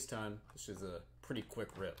HTA Choice time. This is a pretty quick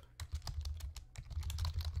rip.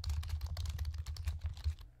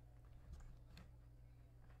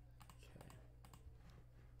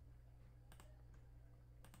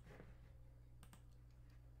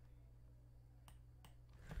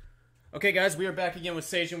 Okay, guys, we are back again with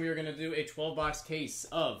Sejin. We are going to do a 12-box case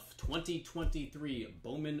of 2023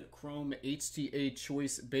 Bowman Chrome HTA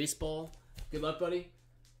Choice Baseball. Good luck, buddy.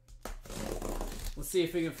 Let's see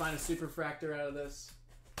if we can find a superfractor out of this.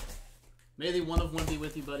 May the one of one be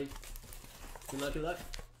with you, buddy. Good luck, good luck.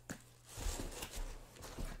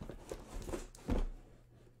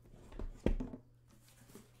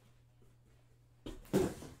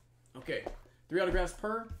 Okay, 3 autographs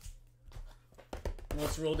per.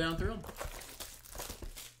 Let's roll down through them.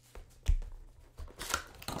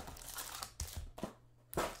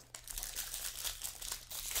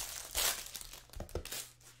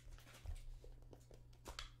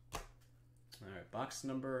 All right, box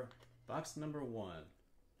number 1.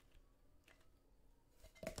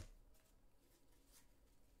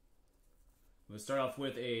 We'll start off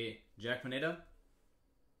with a Jack Pineda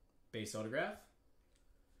base autograph,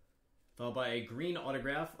 followed by a green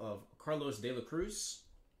autograph of Carlos De La Cruz.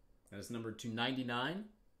 That is numbered to 99.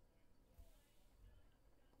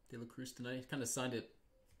 De La Cruz tonight. Kind of signed it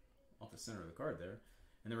off the center of the card there.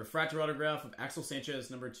 And the refractor autograph of Axel Sanchez,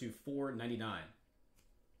 numbered to 499. I'll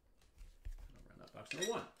round up box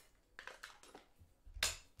number 1.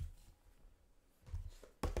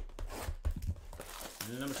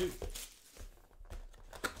 And then number 2.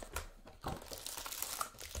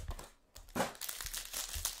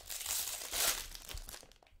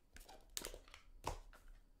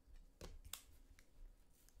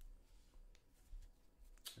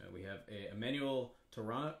 We have a Emmanuel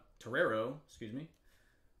Torrero,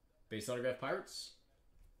 base autograph Pirates,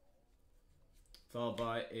 followed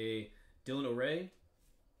by a Dylan O'Ray,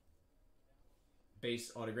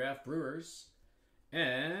 base autograph Brewers,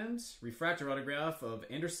 and refractor autograph of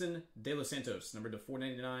Anderson De Los Santos, numbered to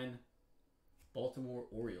 499, Baltimore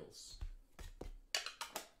Orioles.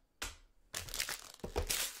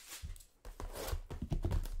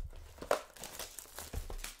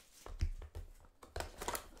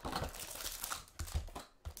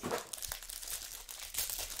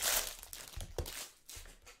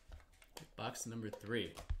 Box number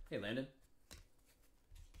 3. Hey, Landon.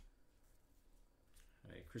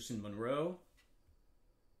 All right, Christian Monroe.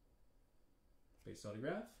 Base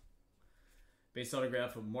autograph. Base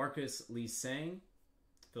autograph of Marcus Lee Sang,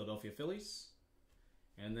 Philadelphia Phillies.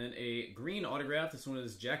 And then a green autograph. This one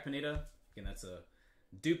is Jack Pineda. Again, that's a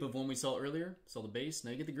dupe of one we saw earlier. Saw the base.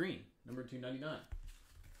 Now you get the green. Number 299.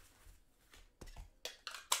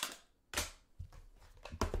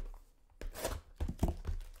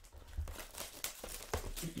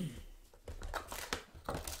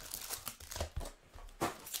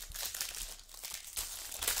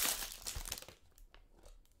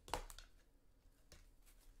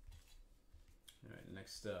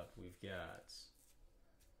 Next up, we've got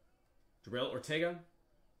Darrell Ortega,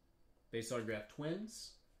 base autograph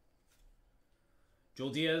Twins. Joel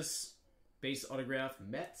Diaz, base autograph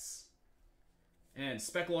Mets. And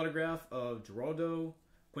speckle autograph of Geraldo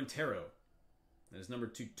Quintero. That is number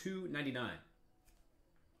 299.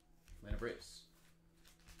 Atlanta Braves.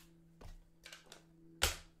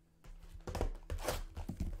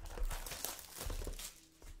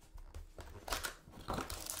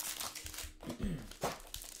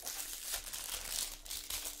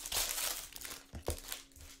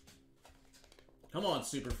 Come on,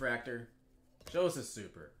 Super Fractor. Show us a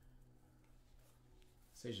super.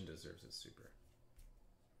 Sejin deserves a super.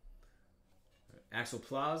 Axel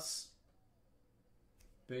Plaz.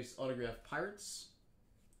 Base autograph Pirates.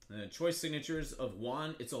 And choice signatures of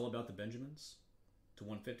Juan. It's all about the Benjamins. To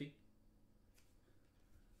 150.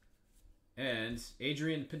 And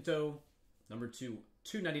Adrian Pinto. Number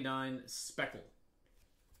 299 Speckle.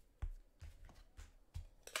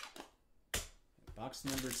 Box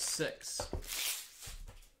number 6.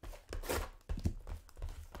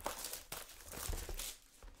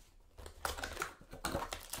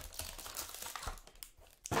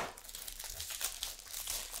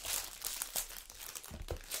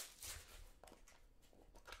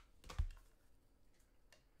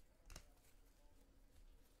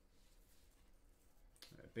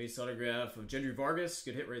 Base autograph of Gendry Vargas.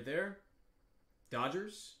 Good hit right there.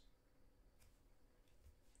 Dodgers.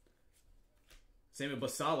 Samuel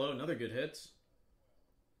Basallo. Another good hit.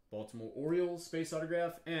 Baltimore Orioles. Base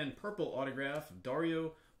autograph. And purple autograph of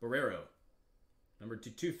Dario Barrero. Number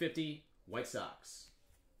 250. White Sox.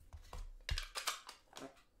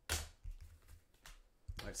 All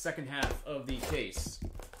right, second half of the case.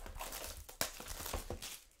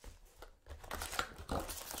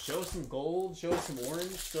 Show us some gold, show us some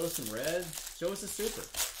orange, show us some red, show us a super.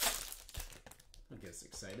 I'll get us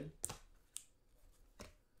excited.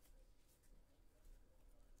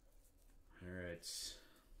 Alright.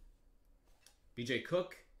 BJ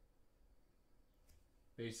Cook.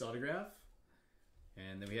 Base autograph.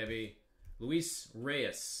 And then we have a Luis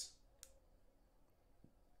Reyes.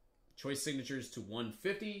 Choice signatures to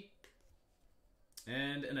 150.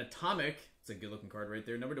 And an Atomic. It's a good looking card right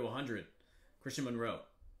there. Number to 100. Christian Monroe.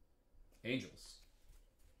 Angels.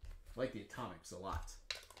 I like the Atomics a lot.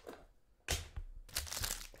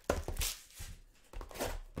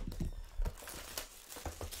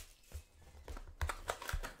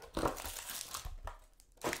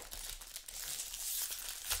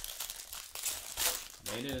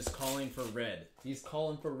 Landon is calling for red. He's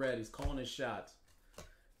calling for red. He's calling his shot.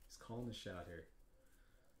 He's calling his shot here.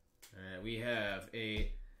 Alright, we have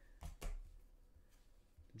a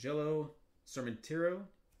Jello Sermentiro.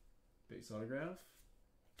 Base autograph.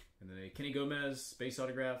 And then a Kenny Gomez base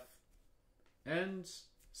autograph. And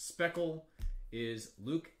speckle is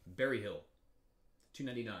Luke Berryhill.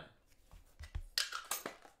 $2.99.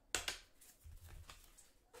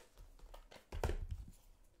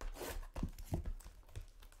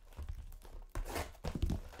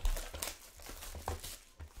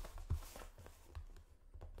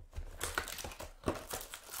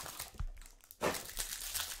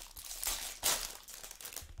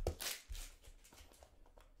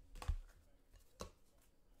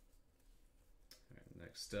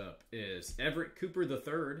 Next up is Everett Cooper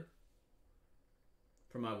III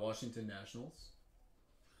from my Washington Nationals.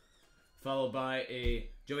 Followed by a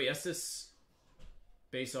Joey Estes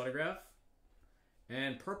base autograph.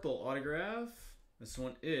 And purple autograph. This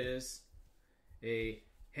one is a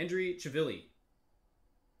Hendry Chivilli.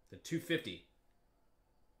 The 250.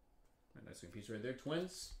 Nice piece right there.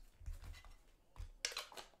 Twins.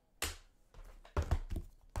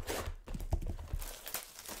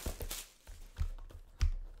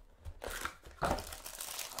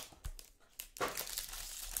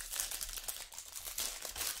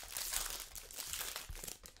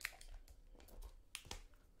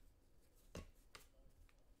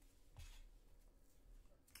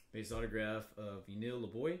 Base autograph of Yunil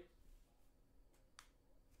Laboy.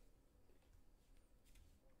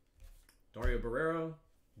 Barrero,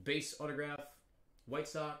 base autograph, White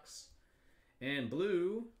Sox. And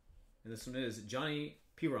blue, and this one is Johnny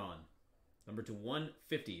Piron, number to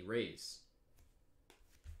 150, Rays.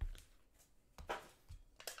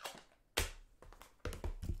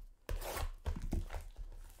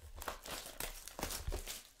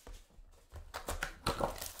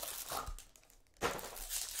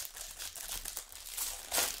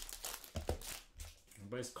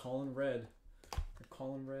 Everybody's calling red. They're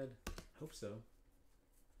calling red. Hope so.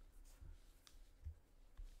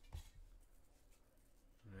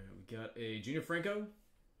 All right, we got a Junior Franco,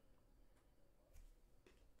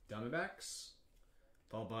 Diamondbacks,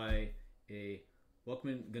 followed by a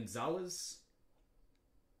Welkman Gonzalez,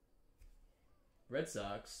 Red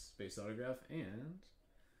Sox, base autograph, and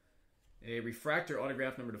a refractor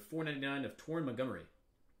autograph number to 499 of Torrin Montgomery,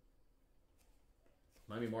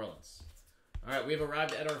 Miami Marlins. All right, we have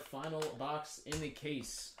arrived at our final box in the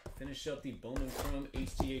case. Finish up the Bowman Chrome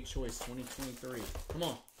HTA Choice 2023. Come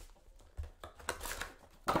on.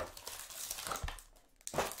 Come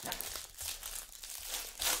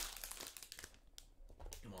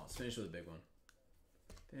on, let's finish with a big one.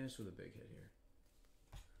 Finish with a big hit here.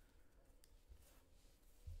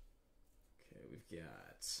 Okay, we've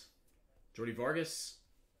got Jordy Vargas,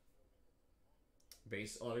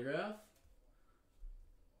 base autograph.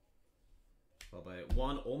 Followed by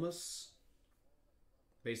Juan Olmos,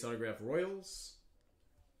 base autograph Royals.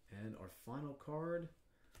 And our final card,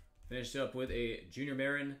 finished up with a Junior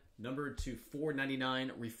Marin, numbered to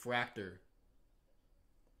 499 refractor.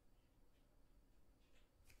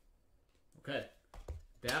 Okay,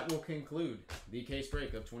 that will conclude the case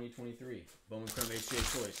break of 2023 Bowman Chrome HTA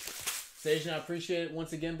Choice. Sejin, I appreciate it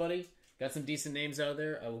once again, buddy. Got some decent names out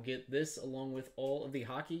there. I will get this along with all of the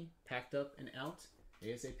hockey packed up and out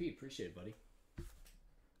ASAP. Appreciate it, buddy.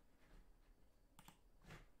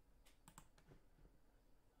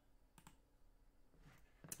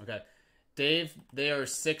 Okay, Dave, they are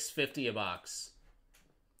 $6.50 a box.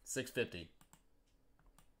 $6.50.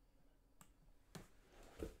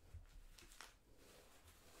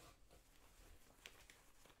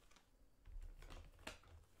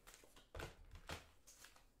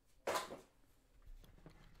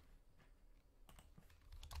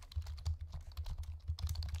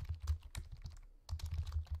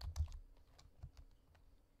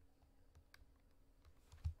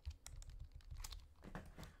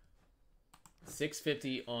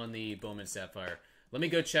 $6.50 on the Bowman Sapphire. Let me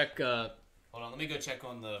go check. Hold on. Let me go check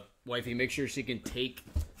on the wifey. Make sure she can take.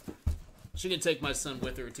 She can take my son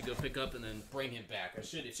with her to go pick up and then bring him back. If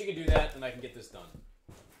she can do that, then I can get this done.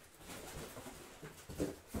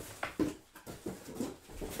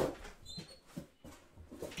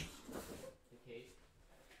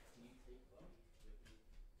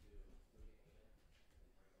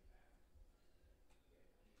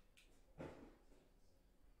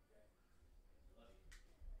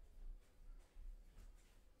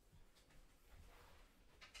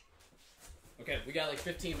 Okay, we got like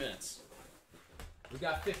 15 minutes. We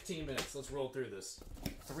got 15 minutes. Let's roll through this.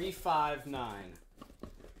 359.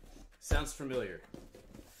 Sounds familiar.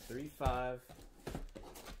 3, 5,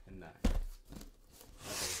 and 9. Okay.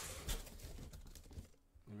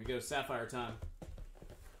 Here we go. Sapphire time.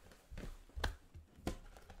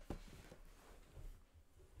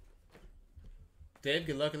 Dave,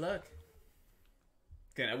 good luck, good luck.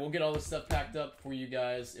 Okay, I will get all this stuff packed up for you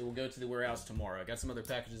guys. It will go to the warehouse tomorrow. I got some other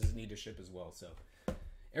packages that need to ship as well, so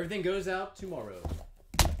everything goes out tomorrow.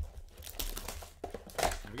 Here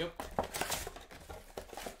we go.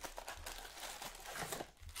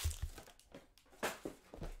 All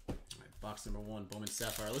right, box number 1, Bowman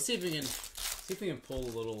Sapphire. Let's see if we can pull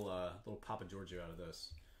a little Papa Giorgio out of this.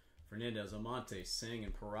 Fernandez, Almonte, Singh,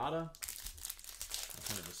 and Parada. I'll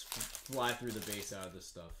kind of just fly through the base out of this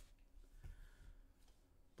stuff.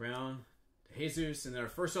 Brown, Jesus, and then our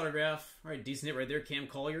first autograph. All right, decent hit right there. Cam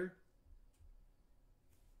Collier.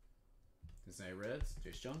 Cincinnati Reds.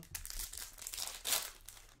 Jace Jung.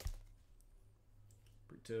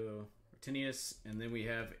 Brito Martinius. And then we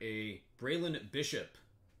have a Braylon Bishop,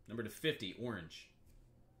 number to 50, orange.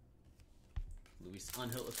 Luis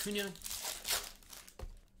Angel Acuna.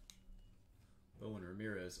 Bowen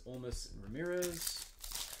Ramirez, Olmos, and Ramirez.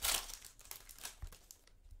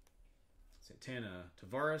 Santana,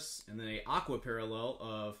 Tavares, and then a aqua parallel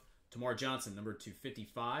of Tamar Johnson, number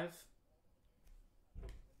 255.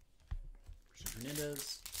 Christian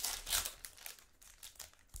Hernandez.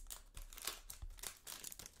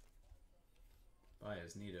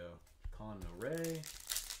 Baez, Nito, Colin Ray.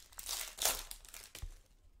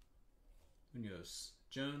 Munoz,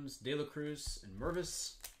 Jones, De La Cruz, and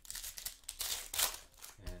Mervis.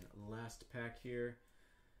 And last pack here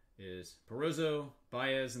is Barroso,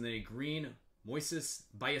 Baez, and then a green Moises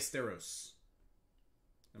Ballesteros.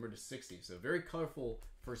 Number to 60. So very colorful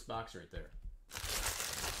first box right there.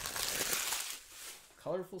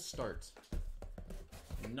 Colorful start.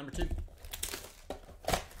 Number 2.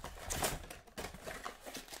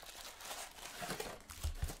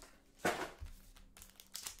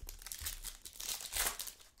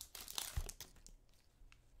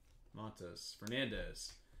 Montes,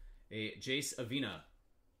 Fernandez, a Jace Avina,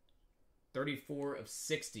 34 of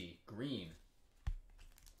 60, green.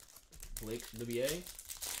 Blake Libier,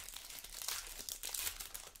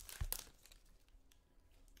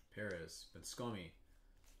 Perez, Benscomi,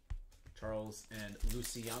 Charles and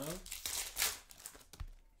Luciano,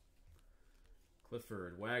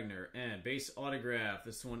 Clifford, Wagner, and base autograph.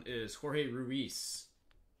 This one is Jorge Ruiz,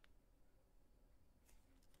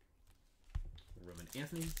 Roman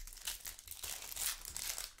Anthony,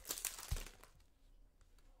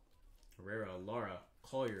 Herrera, Lara,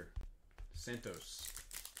 Collier, Santos,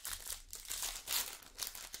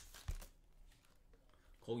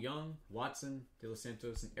 Cole Young, Watson, De Los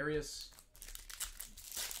Santos, and Arias,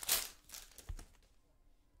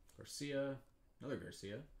 Garcia, another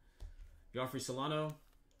Garcia, Joffrey Solano,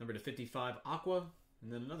 number to 55, Aqua,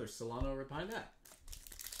 and then another Solano right behind that.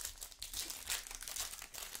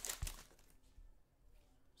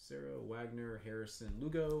 Sarah, Wagner, Harrison,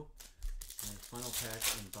 Lugo, and final pack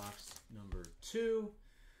in box number 2.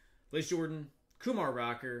 Blaze Jordan, Kumar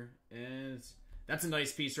Rocker, and that's a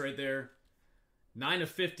nice piece right there. 9 of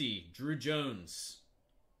 50, Drew Jones.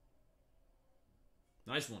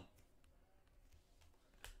 Nice one.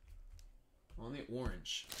 On the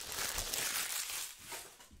orange.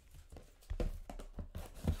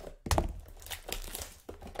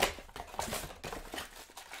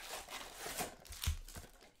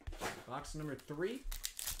 Box number 3.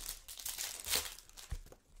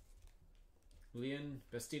 Leon,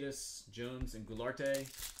 Bastidas, Jones, and Goularte.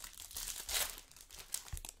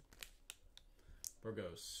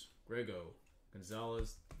 Burgos, Grego,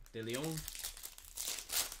 Gonzalez, De Leon.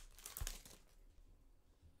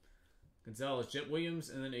 Gonzalez, Jet Williams,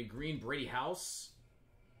 and then a green Brady House.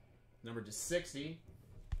 Number to 60,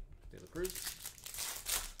 De La Cruz.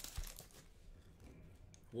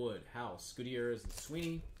 Wood, House, Gutierrez, and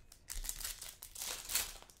Sweeney.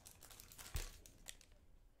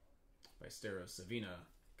 Ballesteros, Savina,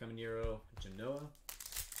 Caminero, Genoa.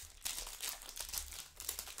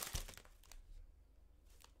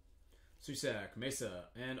 Susak, Mesa,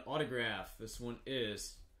 and autograph. This one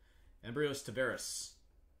is Embrios Taveras.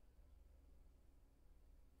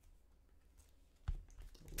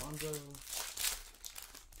 Alonso.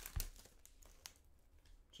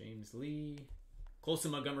 James Lee.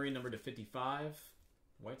 Colson Montgomery, number to 55.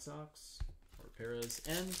 White Sox. Or Perez.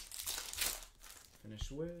 And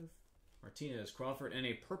finish with Martinez, Crawford, and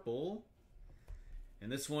a purple.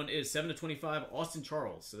 And this one is 7 to 25, Austin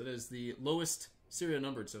Charles. So that is the lowest serial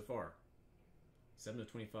numbered so far. 7 to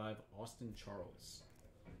 25, Austin Charles.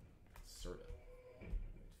 Serta.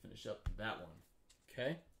 Finish up that one.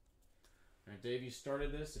 Okay. All right, Dave, you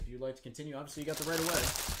started this. If you'd like to continue, obviously you got the right away.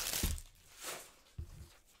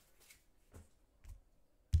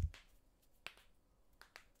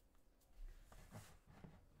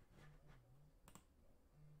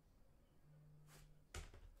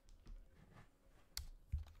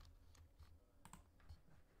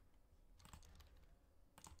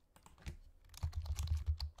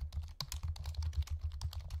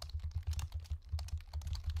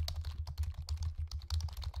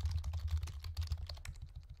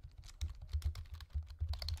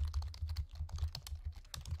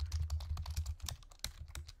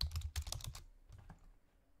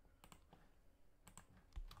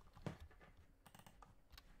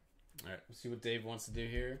 All right, let's see what Dave wants to do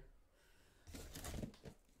here.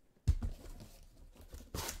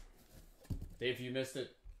 Dave, if you missed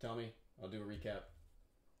it, tell me. I'll do a recap.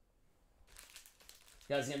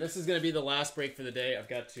 Guys, again, this is going to be the last break for the day. I've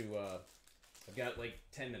got like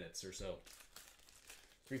 10 minutes or so.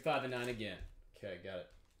 3, 5, and 9 again. Okay, got it.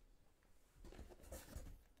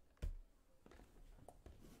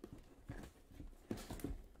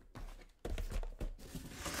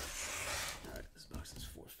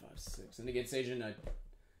 And again, Sejin,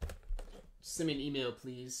 send me an email,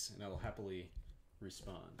 please, and I will happily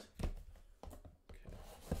respond.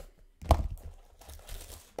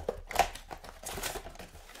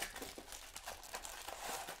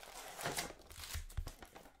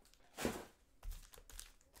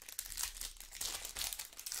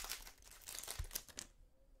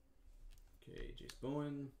 Okay, Jace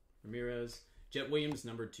Bowen, Ramirez, Jet Williams,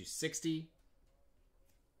 number 260.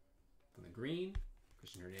 green,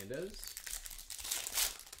 Christian Hernandez.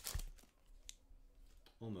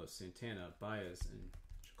 Almost Santana, Baez, and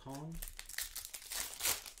Chacon.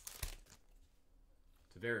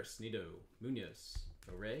 Tavares, Nido, Munoz,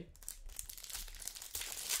 O'Ray.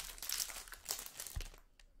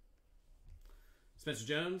 Spencer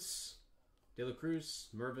Jones, De La Cruz,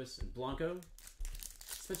 Mervis, and Blanco.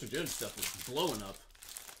 Spencer Jones stuff is blowing up.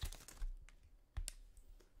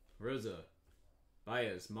 Rosa,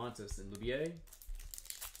 Baez, Montes, and Lubier.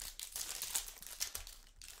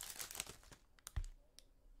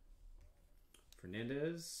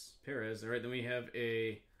 Fernandez, Perez. All right, then we have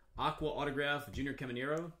a Aqua autograph, Junior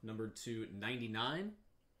Caminero, number 299.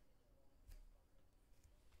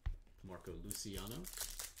 Marco Luciano.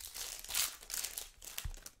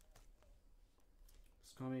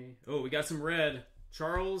 Oh, we got some red.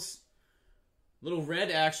 Charles, little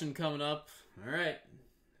red action coming up. All right,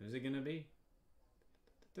 who's it going to be?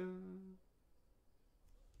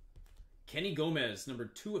 Kenny Gomez, number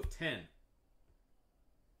 2 of 10.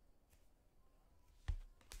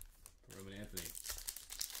 Roman Anthony.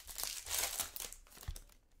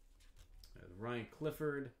 Ryan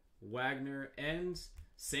Clifford, Wagner, and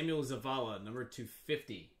Samuel Zavala, number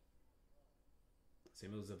 250.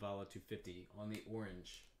 Samuel Zavala, 250 on the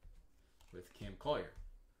orange with Cam Collier.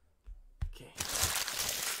 Okay.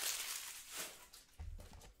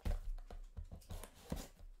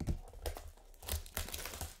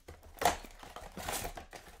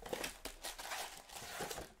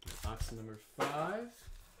 Box number 5.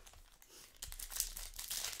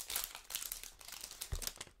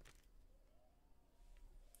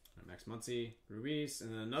 Max Muncy, Ruiz,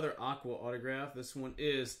 and then another Aqua autograph. This one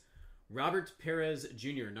is Robert Perez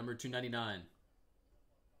Jr., number 299.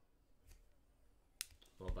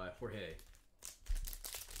 Followed by Jorge.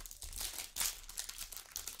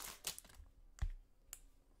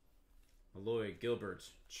 Malloy, Gilbert,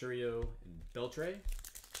 Churio, and Beltre.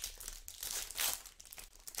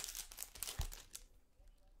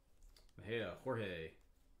 Mejia, Jorge,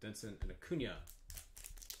 Denson, and Acuna.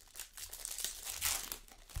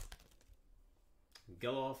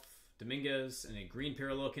 Geloff, Dominguez, and a green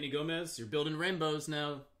parallel, Kenny Gomez. You're building rainbows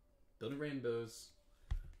now. Building rainbows.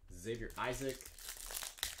 Xavier Isaac.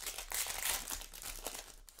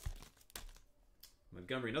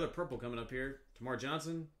 Montgomery, another purple coming up here. Tamar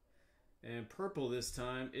Johnson. And purple this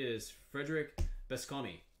time is Frederick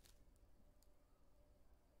Bescami.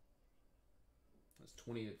 That's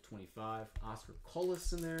 20 of 25. Oscar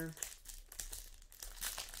Colas in there.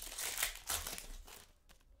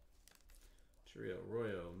 Churio,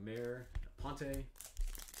 Arroyo, Mayer, Ponte.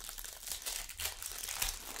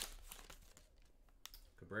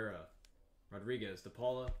 Cabrera, Rodriguez,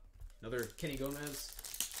 DePaula. Another Kenny Gomez.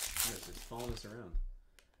 It's following us around.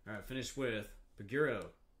 All right, finished with Baguro,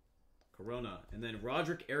 Corona, and then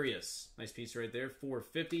Roderick Arias. Nice piece right there.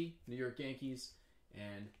 450, New York Yankees,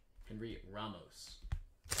 and Henry Ramos.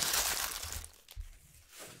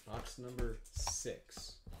 Box number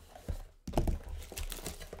 6.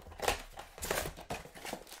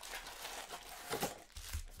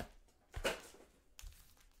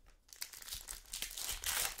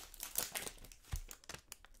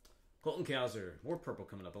 Colton Cowser, more purple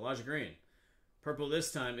coming up. Elijah Green. Purple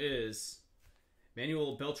this time is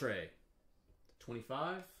Manuel Beltre.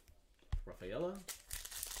 25. Rafaela.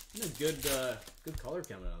 And a good color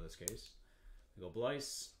coming out of this case. We go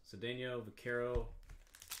Blyce, Cedeno, Vaquero,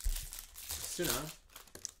 Suna,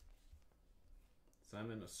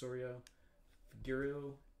 Simon Osorio,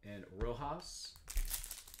 Figueroa, and Rojas.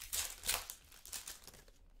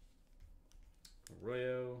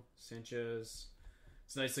 Arroyo, Sanchez.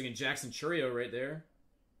 It's nice looking Jackson Churio right there.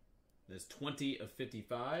 There's 20 of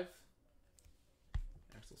 55.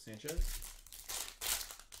 Axel Sanchez.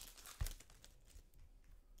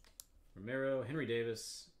 Romero, Henry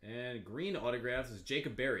Davis, and green autographs is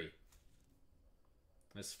Jacob Berry.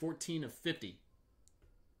 That's 14 of 50.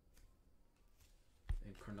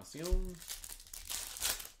 Encarnacion.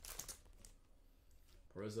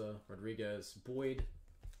 Rosa, Rodriguez, Boyd,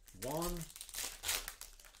 Juan,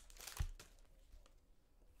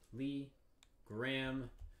 Lee, Graham,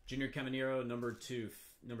 Junior Caminero, number to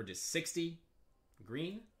 60,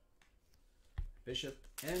 green, Bishop,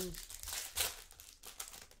 and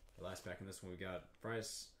the last pack in this one we got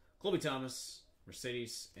Bryce, Colby Thomas,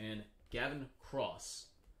 Mercedes, and Gavin Cross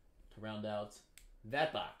to round out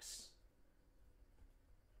that box.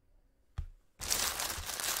 All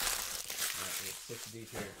right, we have 6 deep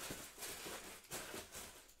here.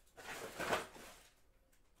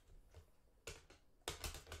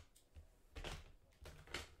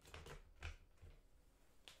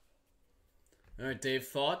 All right, Dave,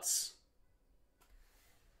 thoughts?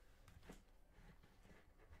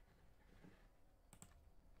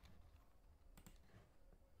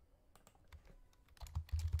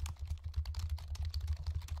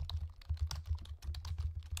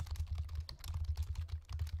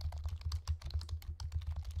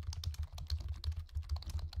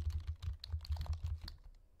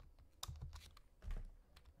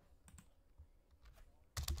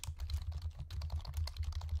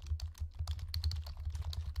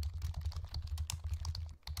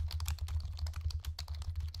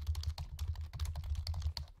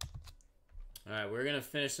 All right, we're going to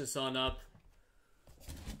finish this on up.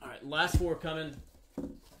 All right, last 4 coming.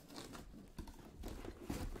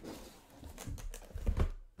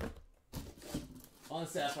 On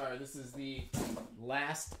Sapphire, this is the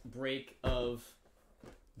last break of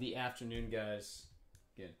the afternoon, guys.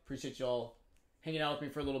 Again, appreciate y'all hanging out with me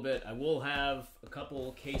for a little bit. I will have a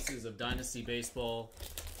couple cases of Dynasty Baseball.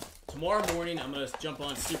 Tomorrow morning, I'm going to jump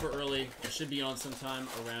on super early. I should be on sometime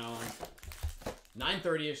around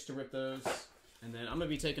 9:30ish to rip those. And then I'm going to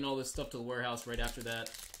be taking all this stuff to the warehouse right after that.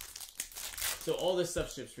 So all this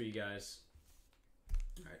stuff ships for you guys.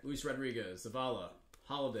 All right, Luis Rodriguez, Zavala,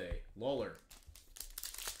 Holiday, Lawler,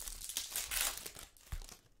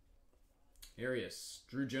 Arias,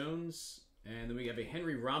 Drew Jones, and then we have a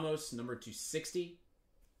Henry Ramos, number 260,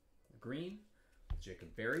 green,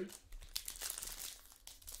 Jacob Berry,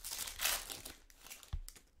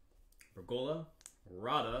 Bergola,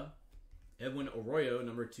 Rada, Edwin Arroyo,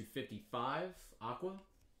 number 255, aqua,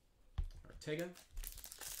 Ortega,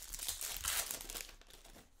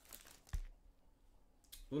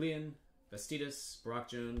 Julian, Bastidas, Brock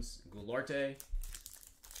Jones, Goularte,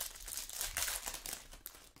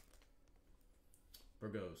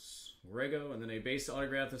 Burgos, Borrego, and then a base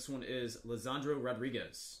autograph. This one is Lisandro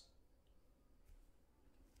Rodriguez.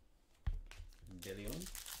 De Leon.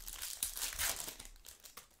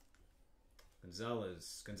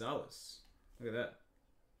 Gonzalez. Look at that.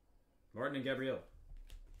 Martin and Gabriel.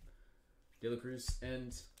 De La Cruz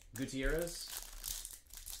and Gutierrez.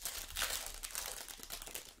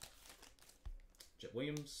 Jet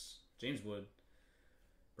Williams. James Wood.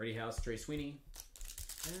 Brady House. Trey Sweeney.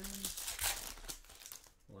 And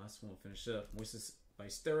the last one we'll finish up. Moises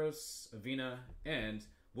Ballesteros, Avina, and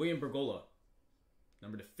William Bergola.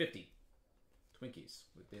 Number to 50. Twinkies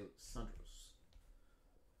with De Sandros.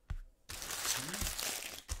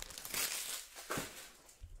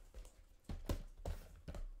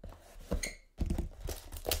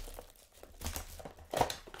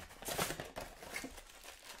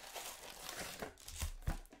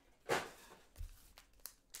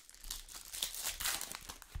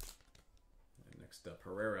 Next up,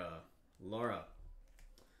 Herrera, Lara,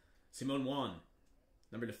 Simone Juan,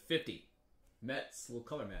 number to 50. Mets, little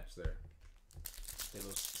color match there. De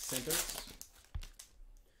Los Santos.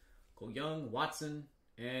 Cole Young, Watson,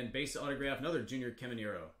 and base autograph, another junior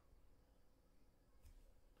Caminero.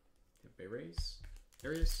 Bayrays,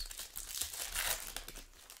 Arias,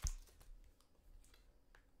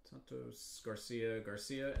 Santos,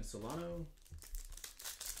 Garcia, and Solano.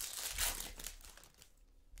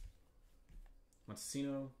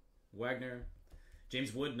 Montesino, Wagner,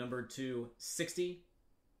 James Wood, number 260.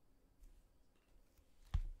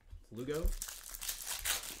 Lugo,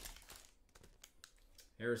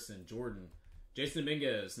 Harrison, Jordan, Jason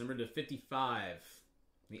Dominguez, number to 55.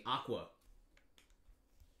 The Aqua,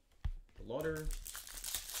 the Lauder,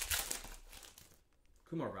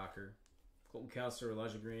 Kumar Rocker, Colton Cowser,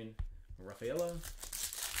 Elijah Green, Rafaela,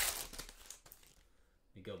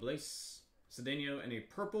 Miguel Blaze, Cedeno, and a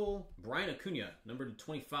purple Brian Acuna, number to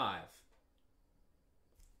 25.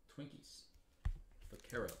 Twinkies,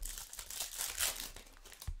 Vaquero,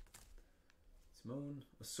 Simone,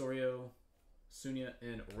 Osorio, Sunya,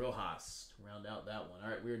 and Rojas to round out that one. All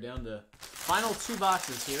right, we are down to final 2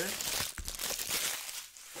 boxes here.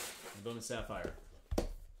 The Bowman Sapphire.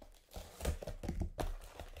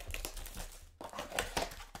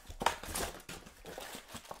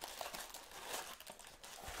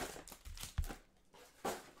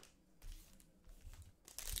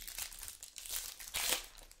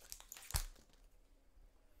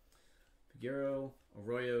 Figueroa,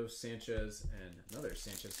 Arroyo, Sanchez, and another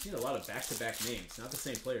Sanchez. Seen a lot of back-to-back names. Not the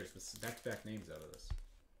same players, but back-to-back names out of this.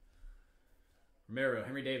 Romero,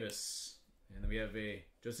 Henry Davis. And then we have a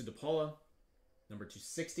Jose De Paula, number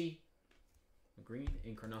 260. A green,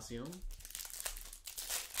 Encarnacion.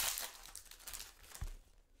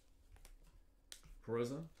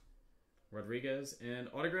 Peroza, Rodriguez, and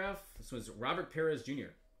autograph. This was Robert Perez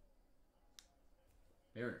Jr.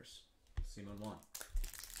 Mariners, Simon Juan.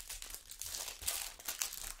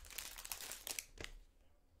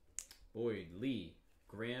 Boyd, Lee,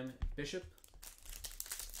 Graham, Bishop.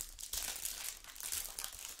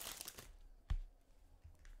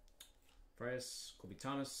 Frias, Colby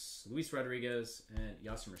Thomas, Luis Rodriguez, and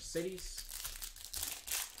Yasser Mercedes.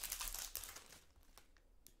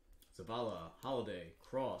 Zavala, Holiday,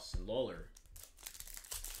 Cross, and Lawler.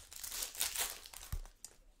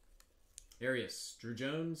 Arias, Drew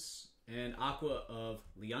Jones, and Aqua of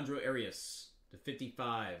Leandro Arias to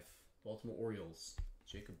 55. Baltimore Orioles,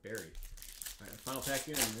 Jacob Berry. All right, final pack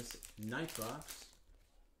here in this 9th box.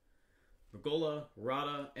 Bergola,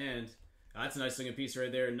 Rada, and That's a nice looking piece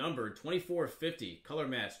right there. Numbered 2450. Color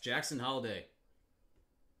match. Jackson Holiday.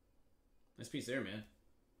 Nice piece there, man.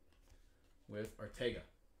 With Ortega.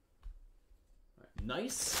 All right.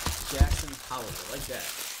 Nice Jackson Holiday. Like that.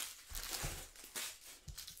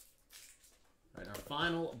 All right, our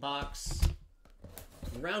final box.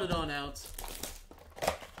 Round it on out.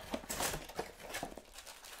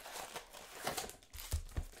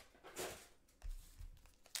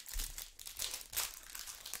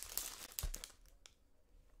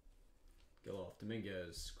 Geloff,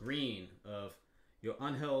 Dominguez, green of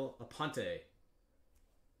Yoangel Aponte.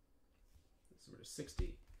 This is number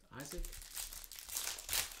 60. Isaac.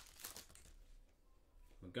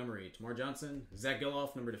 Montgomery, Tamar Johnson. Zach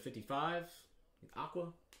Geloff, number 55. Aqua.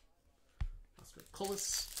 Oscar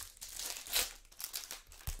Cullis.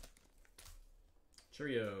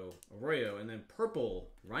 Churio, Arroyo, and then purple,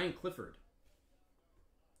 Ryan Clifford.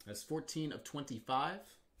 That's 14 of 25.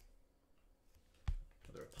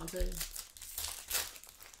 Another Aponte.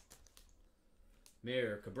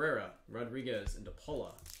 Mayor, Cabrera, Rodriguez, and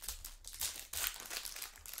DePaula.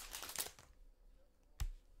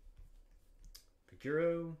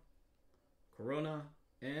 Picuro, Corona,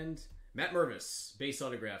 and Matt Mervis, base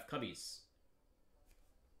autograph, Cubbies.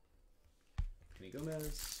 Kenny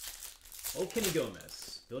Gomez. Oh, Kenny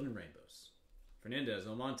Gomez, building rainbows. Fernandez,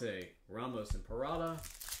 Almonte, Ramos, and Parada.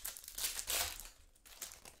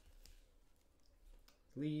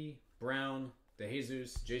 Lee, Brown,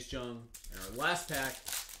 DeJesus, Jace Jung, and our last pack,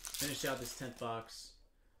 finish out this 10th box.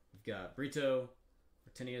 We've got Brito,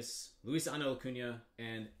 Martinius, Luis Angel Acuna,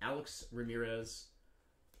 and Alex Ramirez.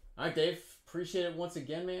 All right, Dave, appreciate it once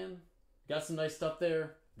again, man. Got some nice stuff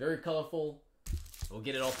there, very colorful. We'll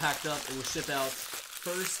get it all packed up. It will ship out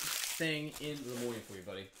first thing in the morning for you,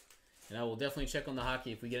 buddy. And I will definitely check on the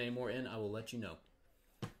hockey. If we get any more in, I will let you know.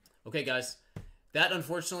 Okay, guys. That,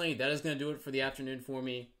 unfortunately, that is going to do it for the afternoon for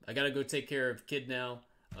me. I got to go take care of kid now.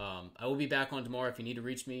 I will be back on tomorrow. If you need to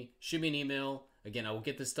reach me, shoot me an email. Again, I will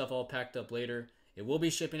get this stuff all packed up later. It will be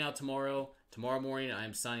shipping out tomorrow. Tomorrow morning, I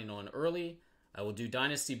am signing on early. I will do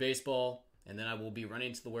Dynasty Baseball, and then I will be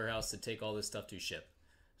running to the warehouse to take all this stuff to ship.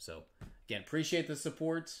 So, again, appreciate the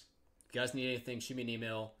support. If you guys need anything, shoot me an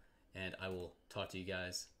email, and I will talk to you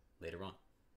guys later on.